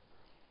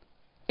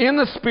in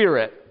the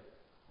Spirit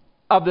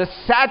of the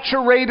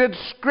saturated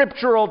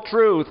scriptural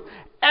truth,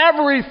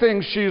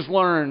 everything she's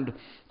learned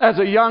as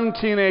a young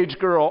teenage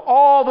girl,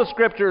 all the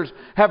scriptures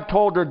have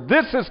told her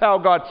this is how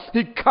God,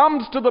 he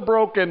comes to the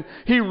broken,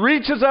 he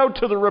reaches out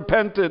to the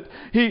repentant,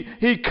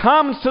 he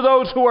comes to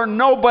those who are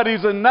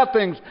nobodies and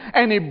nothings,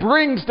 and he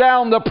brings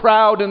down the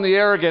proud and the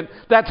arrogant.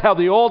 That's how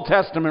the Old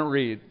Testament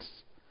reads.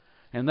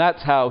 And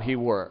that's how he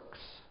works.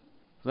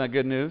 Isn't that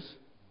good news?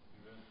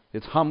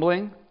 It's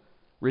humbling.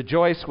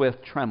 Rejoice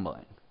with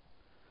trembling,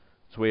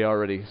 as we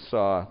already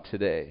saw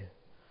today.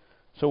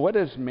 So what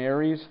is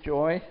Mary's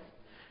joy?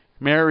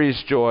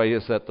 Mary's joy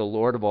is that the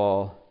Lord of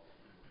all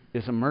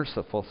is a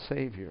merciful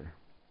Savior.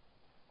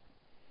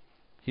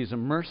 He's a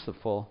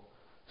merciful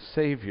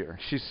Savior.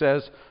 She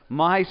says,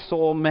 my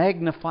soul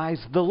magnifies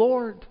the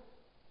Lord,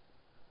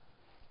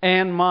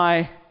 and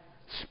my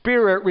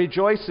spirit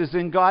rejoices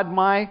in God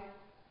my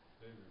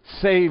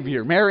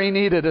Savior. Mary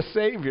needed a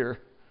Savior.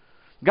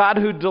 God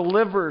who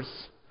delivers.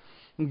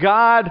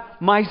 God,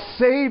 my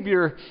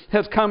Savior,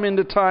 has come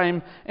into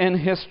time and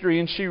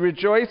history, and she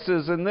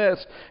rejoices in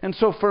this. And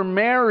so for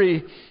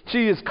Mary,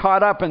 she is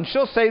caught up, and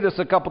she'll say this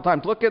a couple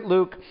times. Look at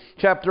Luke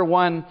chapter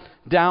 1,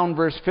 down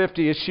verse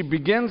 50. As she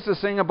begins to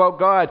sing about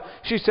God,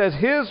 she says,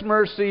 his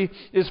mercy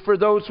is for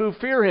those who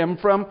fear him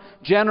from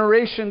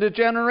generation to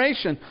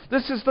generation.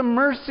 This is the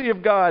mercy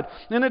of God.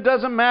 And it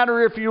doesn't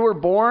matter if you were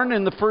born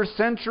in the first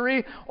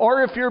century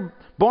or if you're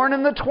born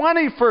in the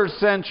 21st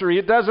century.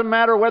 It doesn't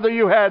matter whether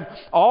you had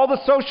all the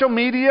social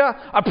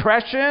media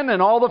oppression and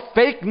all the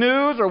fake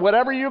news or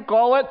whatever you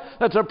call it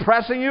that's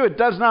oppressing you. It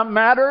does not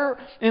matter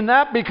in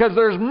that, because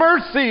there's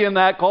mercy in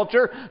that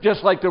culture,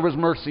 just like there was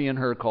mercy in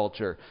her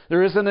culture.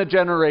 There isn't a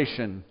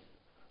generation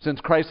since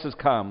Christ has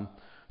come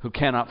who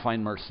cannot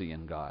find mercy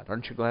in God.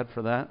 Aren't you glad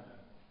for that?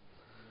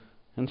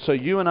 And so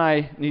you and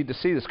I need to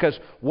see this, because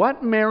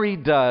what Mary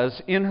does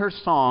in her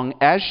song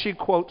as she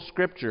quotes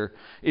Scripture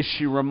is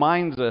she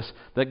reminds us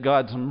that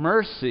God's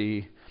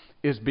mercy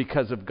is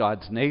because of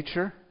God's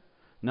nature,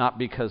 not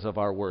because of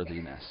our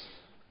worthiness.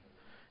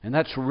 And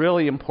that's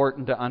really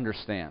important to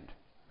understand.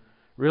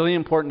 Really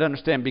important to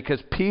understand,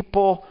 because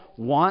people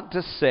want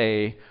to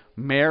say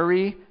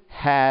Mary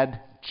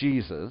had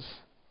Jesus,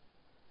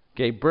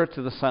 gave birth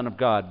to the Son of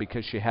God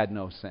because she had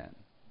no sin.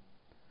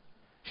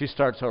 She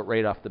starts out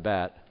right off the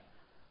bat,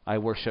 I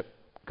worship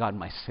God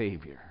my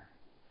Savior.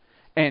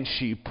 And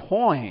she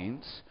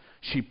points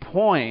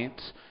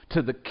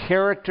to the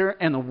character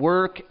and the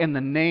work and the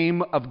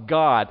name of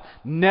God,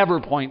 never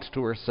points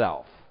to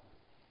herself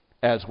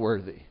as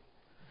worthy.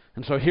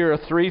 And so here are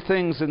three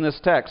things in this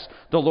text.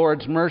 The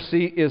Lord's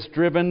mercy is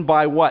driven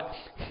by what?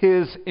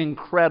 His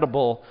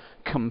incredible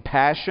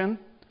compassion.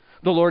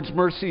 The Lord's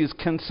mercy is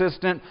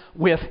consistent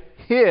with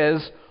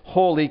his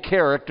holy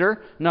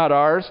character, not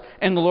ours.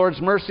 And the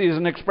Lord's mercy is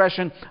an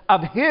expression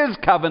of his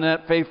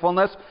covenant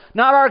faithfulness,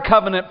 not our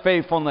covenant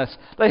faithfulness.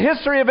 The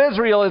history of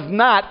Israel is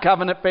not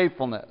covenant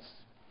faithfulness.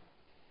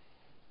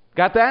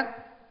 Got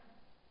that?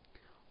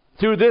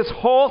 Through this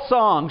whole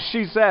song,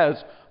 she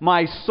says,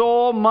 my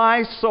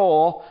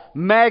soul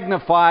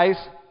magnifies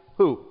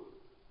who?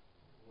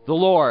 The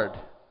Lord.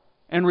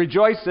 And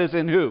rejoices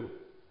in who?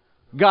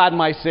 God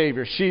my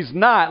Savior. She's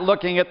not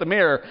looking at the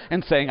mirror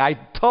and saying, I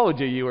told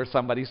you you were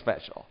somebody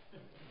special.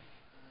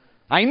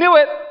 I knew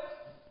it.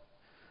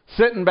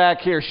 Sitting back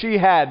here, she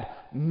had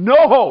no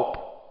hope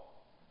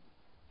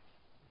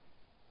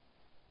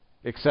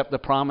except the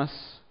promise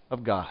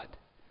of God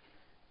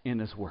in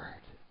his word.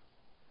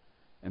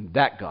 And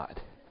that God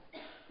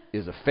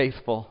is a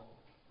faithful,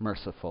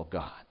 merciful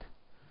God.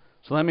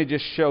 So let me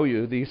just show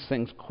you these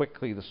things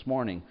quickly this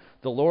morning.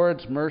 The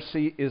Lord's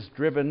mercy is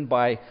driven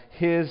by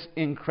his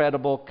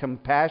incredible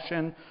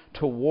compassion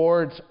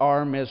towards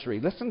our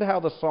misery. Listen to how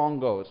the song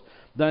goes.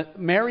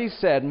 Mary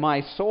said,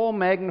 my soul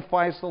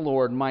magnifies the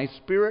Lord, my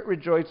spirit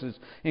rejoices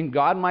in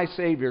God my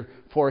Savior,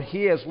 for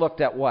he has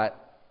looked at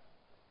what?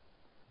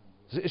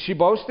 Is she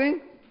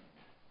boasting?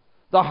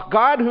 The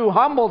God who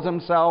humbles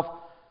himself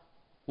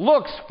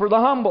looks for the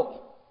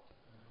humble.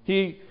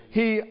 He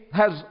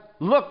has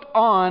looked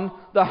on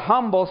the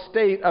humble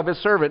state of his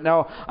servant.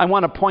 Now, I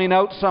want to point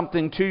out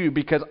something to you,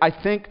 because I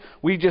think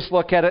we just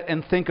look at it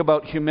and think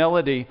about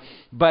humility.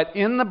 But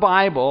in the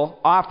Bible,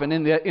 often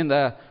in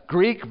the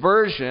Greek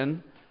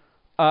version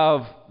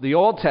of the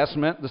Old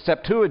Testament, the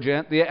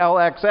Septuagint, the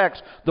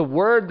LXX, the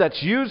word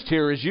that's used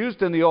here is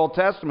used in the Old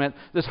Testament,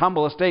 this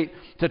humble estate,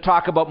 to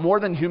talk about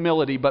more than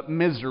humility, but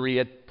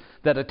misery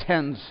that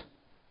attends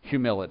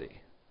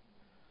humility.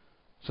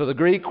 So the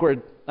Greek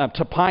word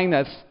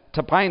tapinosin,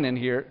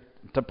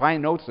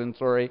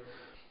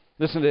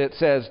 Listen to it. It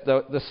says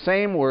the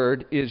same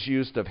word is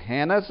used of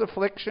Hannah's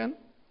affliction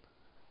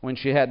when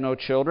she had no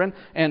children.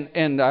 And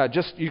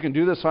just, you can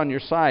do this on your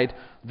side.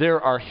 There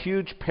are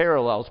huge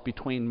parallels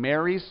between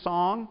Mary's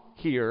song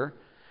here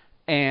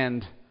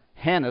and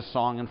Hannah's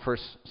song in 1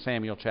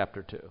 Samuel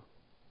chapter 2.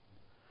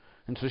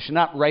 And so she's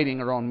not writing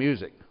her own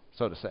music,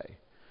 so to say.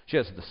 She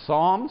has the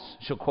Psalms.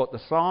 She'll quote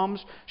the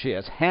Psalms. She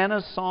has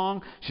Hannah's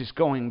song. She's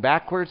going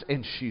backwards,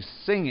 and she's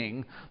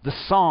singing the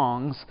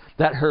songs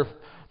that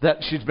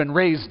she's been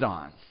raised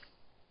on.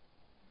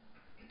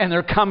 And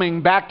they're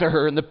coming back to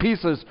her, and the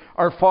pieces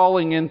are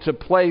falling into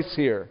place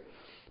here.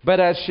 But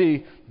as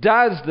she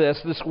does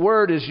this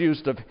word is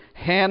used of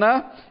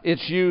Hannah.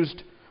 It's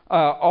used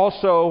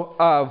also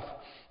of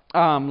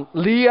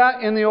Leah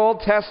in the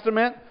Old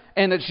Testament,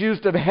 and it's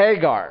used of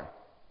Hagar.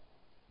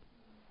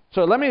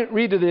 So let me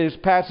read to this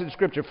passage of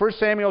Scripture. 1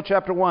 Samuel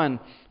chapter 1,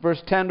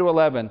 verse 10 to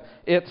 11.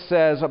 It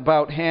says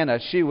about Hannah,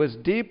 she was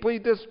deeply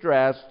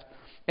distressed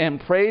and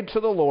prayed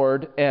to the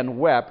Lord and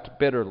wept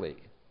bitterly.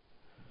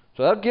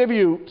 So that'll give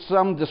you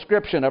some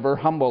description of her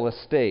humble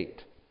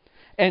estate.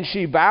 And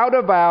she vowed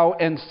a vow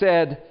and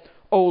said,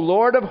 O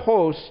Lord of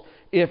hosts,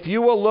 if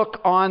you will look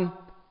on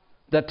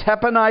the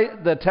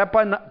Tepinosin,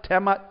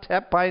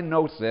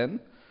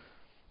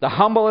 the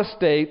humble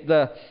estate,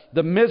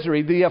 the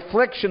misery, the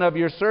affliction of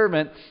your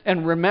servant,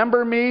 and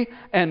remember me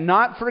and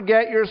not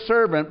forget your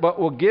servant, but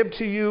will give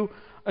to your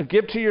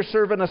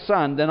servant a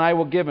son, then I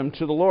will give him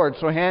to the Lord.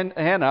 So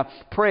Hannah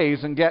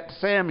prays and gets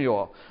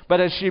Samuel.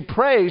 But as she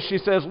prays, she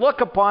says, look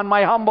upon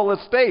my humble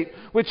estate,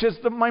 which is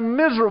my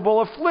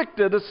miserable,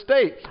 afflicted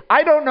estate.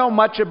 I don't know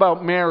much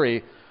about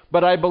Mary,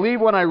 but I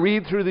believe when I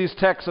read through these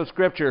texts of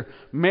Scripture,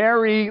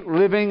 Mary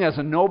living as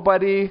a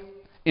nobody,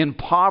 in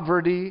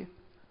poverty.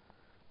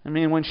 I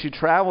mean, when she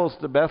travels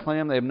to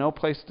Bethlehem, they have no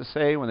place to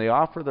stay. When they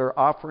offer their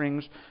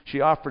offerings,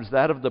 she offers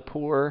that of the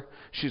poor.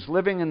 She's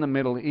living in the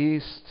Middle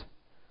East.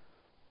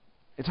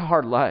 It's a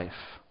hard life.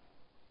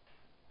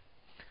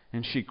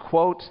 And she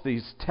quotes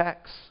these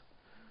texts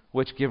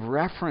which give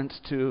reference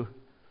to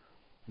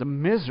the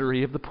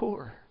misery of the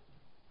poor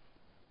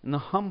and the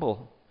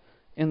humble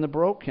and the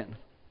broken.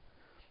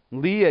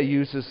 Leah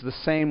uses the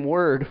same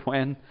word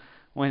when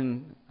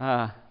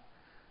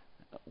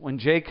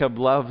Jacob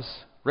loves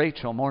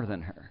Rachel more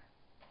than her.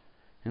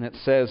 And it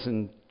says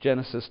in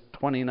Genesis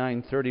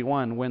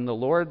 29:31, when the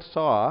Lord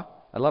saw,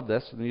 I love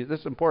this, and this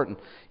is important,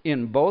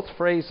 in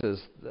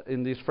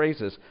these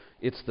phrases,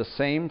 it's the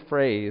same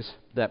phrase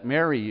that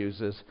Mary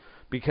uses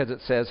because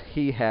it says,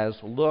 he has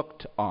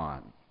looked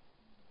on.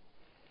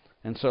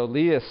 And so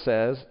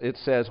it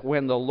says,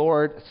 when the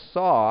Lord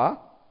saw,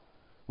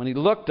 when he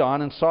looked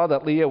on and saw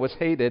that Leah was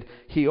hated,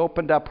 he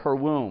opened up her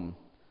womb.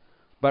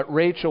 But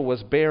Rachel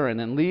was barren,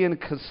 and Leah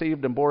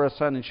conceived and bore a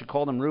son, and she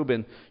called him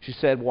Reuben. She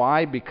said,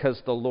 why?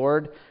 Because the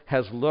Lord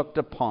has looked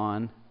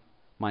upon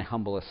my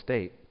humble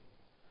estate,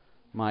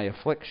 my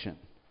affliction.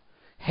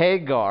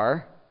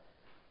 Hagar,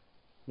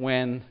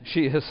 when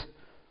she is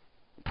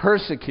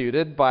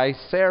persecuted by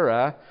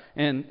Sarah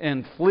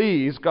and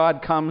flees,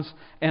 God comes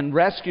and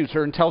rescues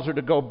her and tells her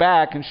to go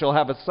back and she'll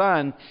have a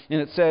son. And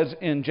it says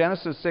in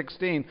Genesis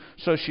 16,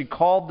 so she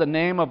called the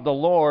name of the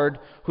Lord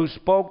who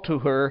spoke to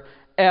her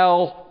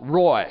El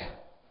Roi.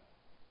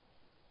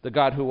 The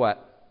God who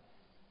what?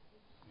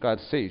 God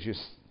sees. You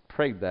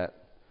prayed that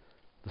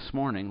this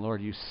morning.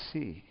 Lord, you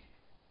see.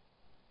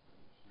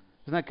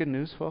 Isn't that good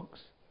news, folks?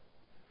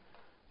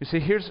 You see,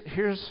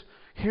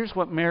 here's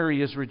what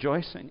Mary is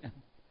rejoicing in.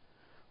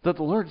 That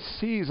the Lord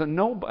sees a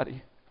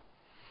nobody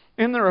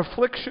in their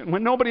affliction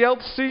when nobody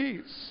else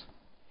sees.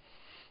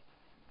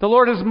 The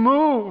Lord is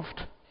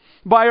moved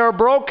by our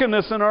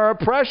brokenness and our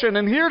oppression.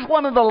 And here's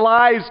one of the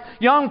lies,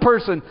 young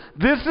person,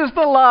 this is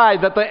the lie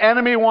that the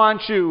enemy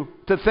wants you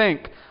to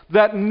think.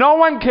 That no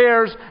one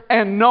cares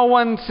and no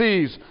one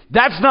sees.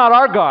 That's not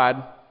our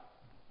God.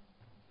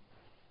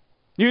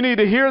 You need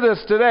to hear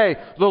this today.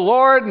 The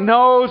Lord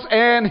knows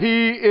and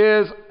He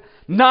is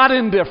not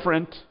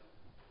indifferent.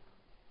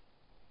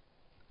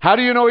 How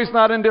do you know He's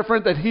not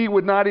indifferent? That He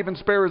would not even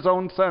spare His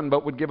own Son,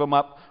 but would give Him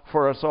up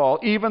for us all.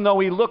 Even though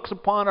He looks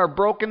upon our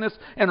brokenness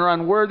and our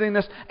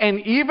unworthiness. And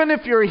even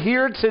if you're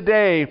here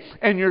today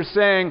and you're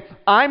saying,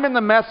 I'm in the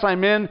mess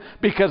I'm in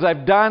because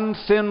I've done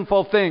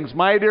sinful things.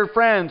 My dear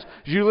friends,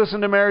 as you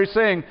listen to Mary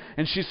sing,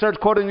 and she starts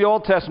quoting the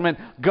Old Testament,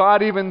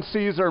 God even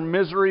sees our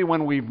misery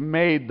when we've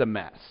made the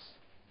mess.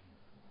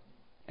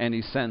 And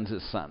He sends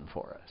His Son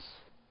for us.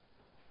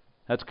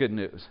 That's good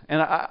news.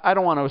 And I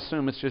don't want to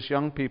assume it's just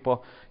young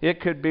people. It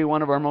could be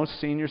one of our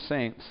most senior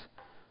saints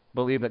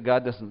believe that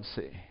God doesn't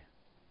see.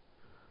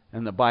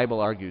 And the Bible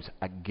argues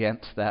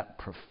against that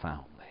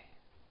profoundly.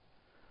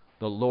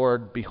 The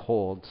Lord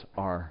beholds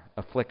our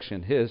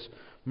affliction. His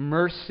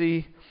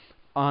mercy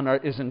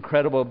is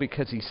incredible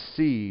because He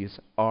sees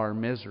our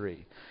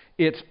misery.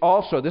 It's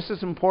also, this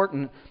is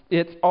important,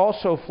 it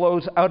also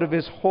flows out of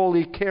His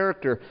holy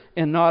character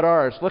and not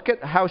ours. Look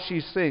at how she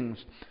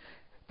sings.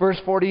 Verse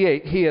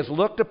 48, He has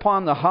looked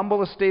upon the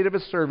humble estate of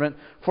His servant,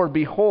 for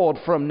behold,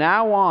 from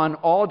now on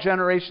all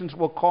generations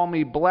will call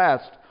me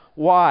blessed.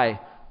 Why?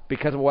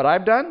 Because of what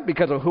I've done?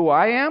 Because of who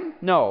I am?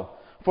 No.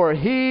 For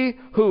he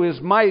who is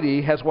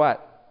mighty has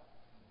what?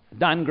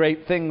 Done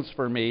great things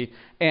for me.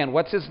 And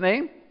what's his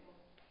name?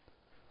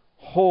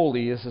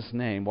 Holy is his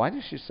name. Why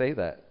does she say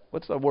that?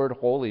 What's the word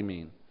holy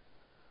mean?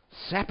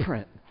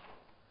 Separate.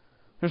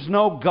 There's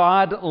no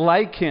God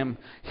like him.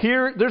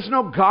 Here, there's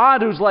no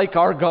God who's like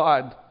our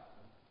God.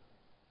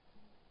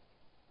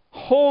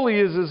 Holy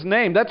is his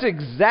name. That's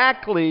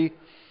exactly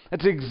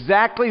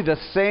the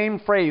same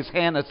phrase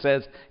Hannah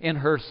says in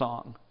her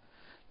song.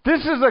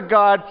 This is a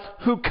God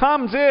who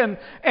comes in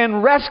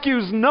and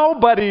rescues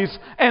nobodies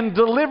and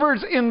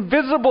delivers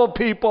invisible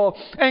people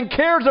and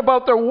cares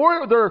about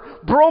their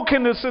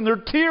brokenness and their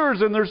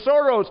tears and their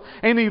sorrows.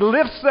 And he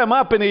lifts them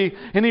up and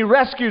he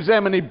rescues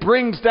them and he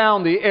brings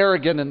down the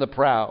arrogant and the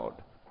proud.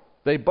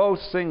 They both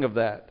sing of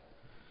that.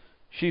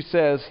 She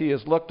says, he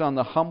has looked on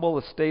the humble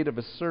estate of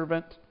his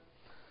servant.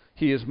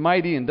 He is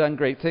mighty and done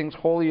great things.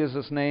 Holy is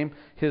his name.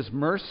 His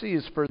mercy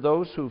is for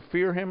those who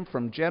fear him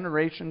from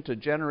generation to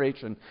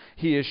generation.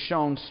 He has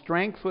shown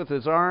strength with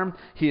his arm.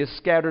 He has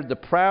scattered the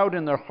proud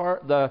in their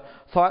heart, the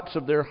thoughts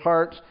of their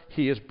hearts.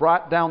 He has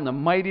brought down the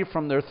mighty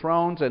from their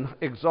thrones and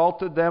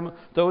exalted them,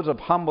 those of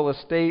humble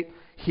estate.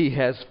 He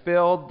has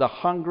filled the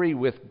hungry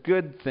with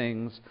good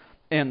things,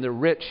 and the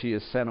rich he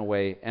has sent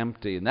away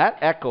empty. And that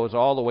echoes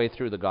all the way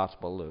through the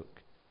Gospel of Luke.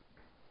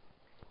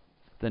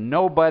 The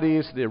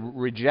nobodies, the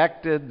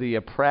rejected, the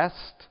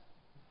oppressed,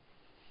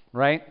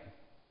 right?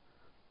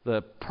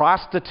 The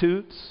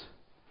prostitutes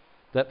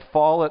that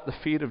fall at the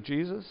feet of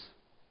Jesus.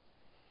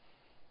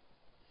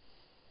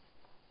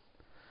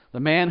 The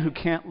man who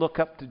can't look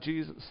up to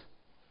Jesus.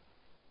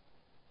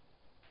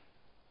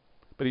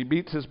 But he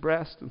beats his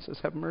breast and says,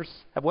 have mercy.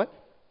 Have what?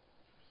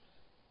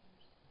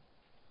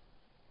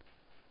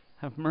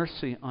 Have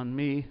mercy on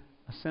me,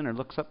 a sinner.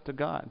 Looks up to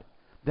God.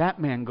 That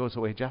man goes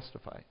away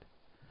justified.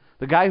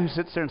 The guy who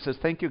sits there and says,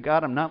 thank you,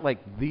 God, I'm not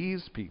like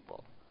these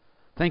people.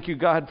 Thank you,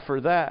 God, for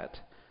that.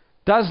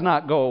 Does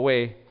not go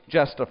away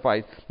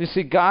justified. You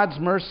see, God's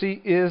mercy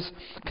is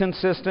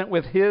consistent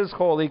with his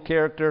holy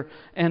character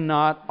and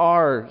not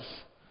ours.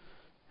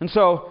 And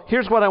so,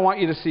 here's what I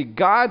want you to see.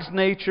 God's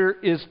nature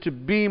is to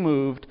be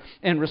moved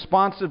and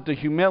responsive to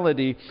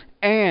humility,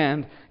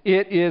 and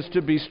it is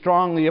to be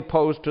strongly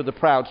opposed to the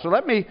proud. So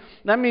let me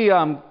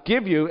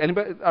give you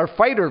our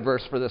fighter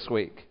verse for this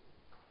week.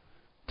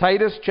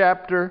 Titus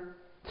chapter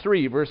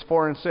 3, verse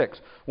 4 and 6.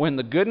 When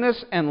the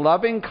goodness and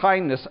loving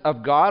kindness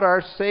of God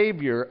our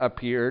Savior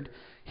appeared,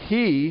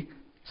 he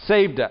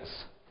saved us.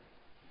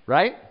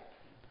 Right?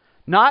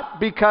 Not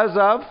because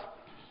of,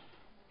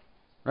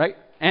 right,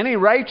 any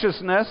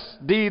righteousness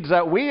deeds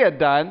that we had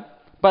done,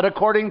 but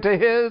according to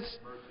his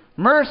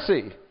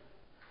mercy.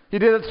 He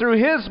did it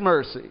through his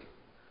mercy.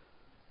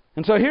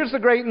 And so here's the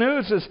great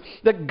news is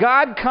that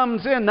God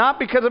comes in not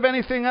because of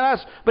anything in us,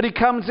 but he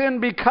comes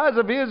in because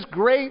of his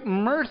great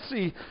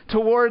mercy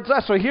towards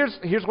us. So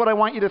here's what I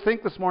want you to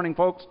think this morning,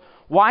 folks.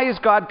 Why is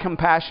God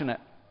compassionate?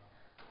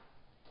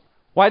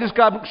 Why does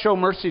God show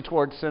mercy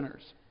towards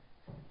sinners?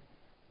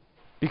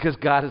 Because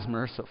God is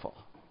merciful.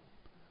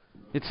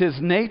 It's his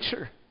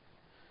nature.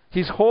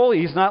 He's holy.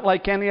 He's not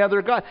like any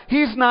other God.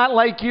 He's not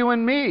like you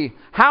and me.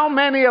 How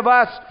many of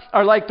us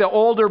are like the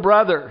older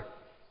brother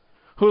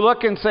who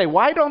look and say,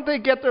 why don't they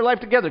get their life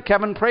together?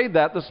 Kevin prayed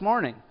that this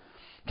morning.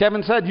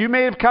 Kevin said, you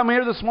may have come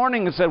here this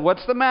morning and said,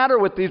 what's the matter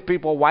with these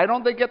people? Why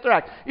don't they get their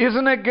act?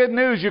 Isn't it good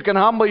news? You can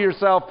humble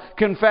yourself,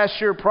 confess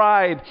your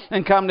pride,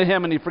 and come to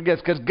him and he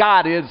forgets, because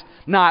God is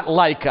not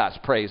like us.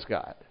 Praise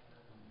God.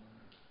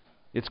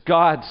 It's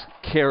God's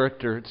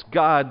character. It's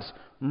God's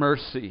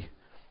mercy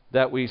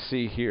that we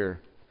see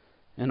here.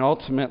 And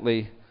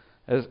ultimately,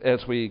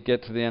 as we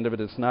get to the end of it,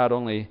 it's not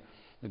only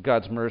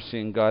God's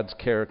mercy and God's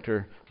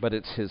character, but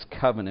it's his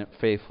covenant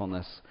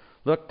faithfulness.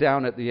 Look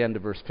down at the end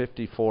of verse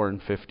 54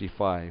 and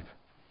 55.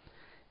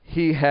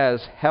 He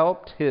has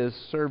helped his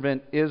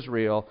servant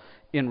Israel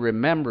in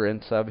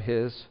remembrance of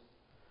his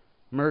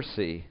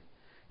mercy.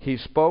 He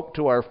spoke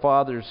to our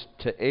fathers,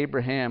 to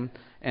Abraham,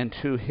 and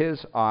to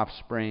his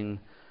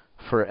offspring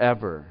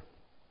forever.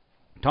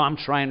 Tom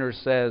Schreiner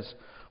says,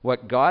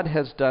 what God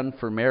has done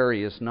for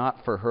Mary is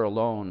not for her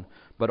alone,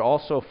 but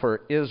also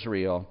for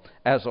Israel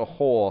as a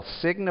whole,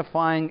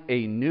 signifying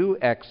a new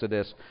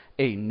exodus,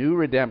 a new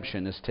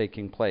redemption is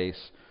taking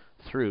place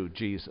through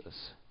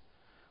Jesus.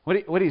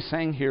 What he's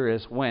saying here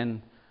is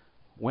when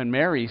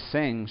Mary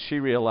sings, she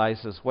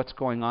realizes what's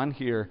going on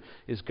here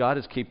is God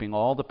is keeping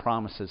all the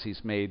promises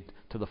he's made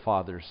to the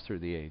fathers through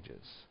the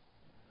ages.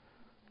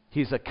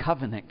 He's a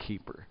covenant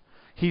keeper.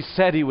 He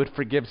said he would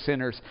forgive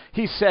sinners.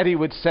 He said he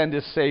would send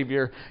his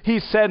Savior. He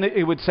said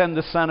he would send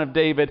the Son of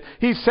David.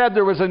 He said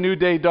there was a new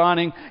day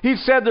dawning. He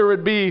said there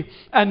would be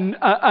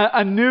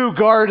a new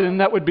garden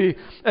that would be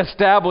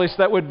established,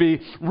 that would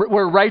be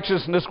where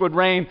righteousness would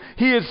reign.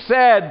 He has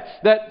said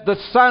that the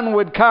Son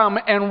would come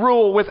and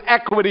rule with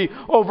equity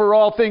over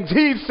all things.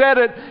 He said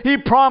it. He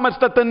promised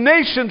that the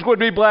nations would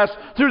be blessed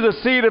through the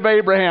seed of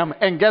Abraham.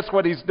 And guess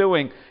what he's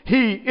doing?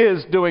 He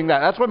is doing that.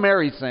 That's what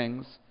Mary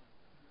sings.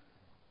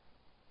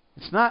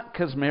 It's not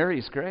because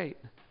Mary's great.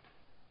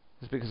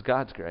 It's because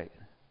God's great.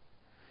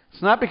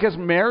 It's not because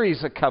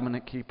Mary's a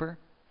covenant keeper.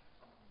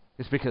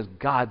 It's because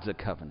God's a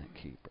covenant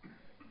keeper.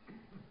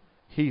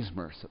 He's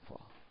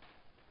merciful.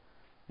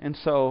 And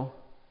so,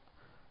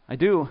 I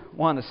do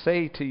want to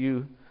say to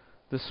you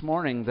this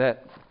morning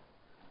that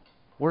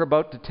we're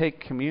about to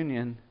take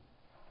communion,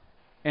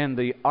 and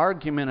the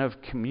argument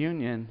of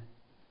communion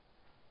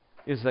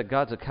is that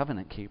God's a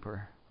covenant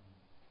keeper.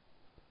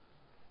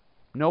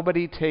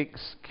 Nobody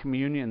takes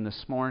communion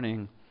this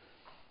morning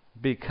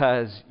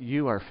because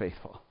you are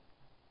faithful.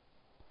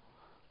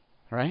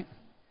 Right?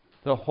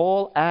 The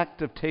whole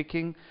act of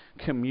taking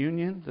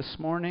communion this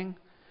morning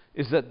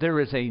is that there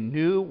is a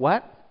new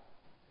what?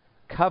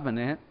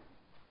 Covenant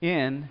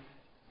in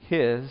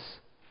His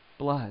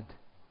blood.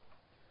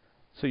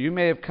 So you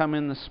may have come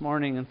in this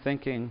morning and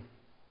thinking,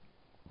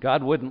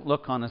 God wouldn't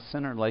look on a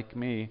sinner like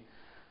me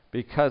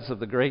because of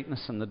the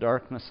greatness and the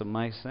darkness of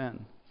my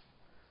sin.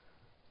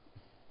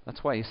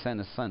 That's why He sent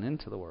His Son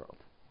into the world.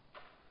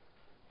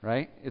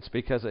 Right? It's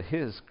because of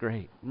His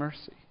great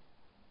mercy.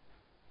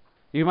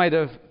 You might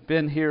have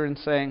been here and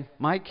saying,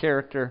 my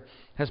character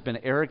has been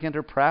arrogant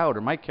or proud,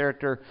 or my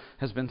character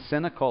has been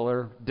cynical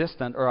or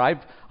distant, or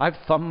I've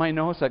thumbed my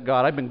nose at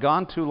God, I've been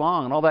gone too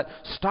long, and all that.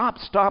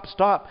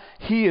 Stop.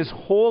 He is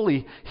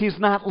holy. He's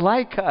not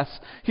like us.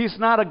 He's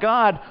not a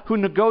God who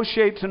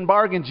negotiates and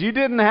bargains. You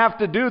didn't have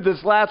to do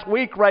this last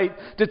week right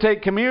to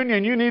take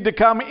communion. You need to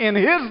come in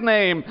His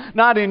name,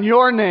 not in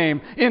your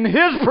name. In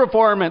His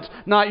performance,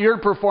 not your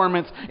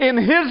performance. In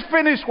His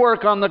finished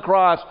work on the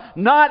cross,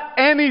 not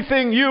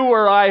anything you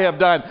or I have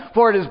done.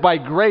 For it is by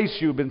grace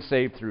you've been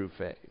saved through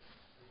faith.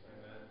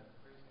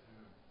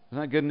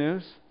 Isn't that good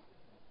news?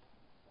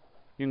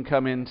 You can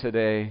come in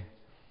today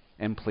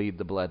and plead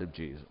the blood of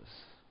Jesus.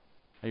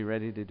 Are you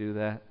ready to do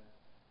that?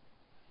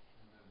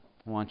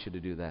 I want you to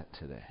do that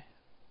today.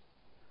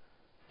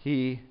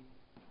 He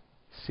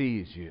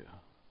sees you.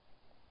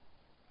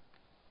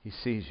 He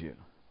sees you.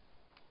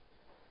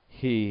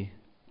 He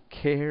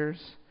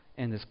cares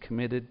and is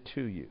committed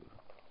to you.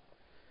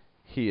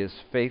 He is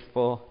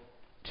faithful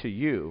to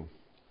you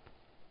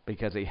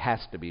because He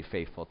has to be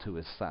faithful to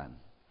His Son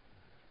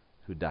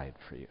who died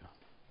for you.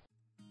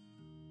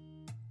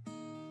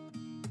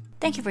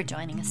 Thank you for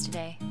joining us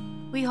today.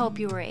 We hope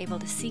you were able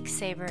to seek,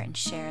 savor, and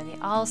share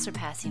the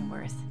all-surpassing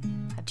worth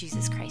of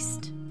Jesus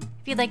Christ.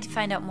 If you'd like to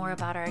find out more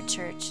about our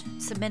church,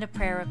 submit a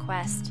prayer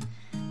request,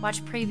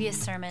 watch previous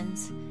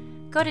sermons,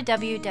 go to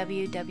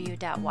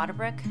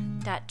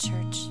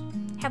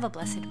www.waterbrook.church. Have a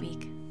blessed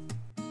week.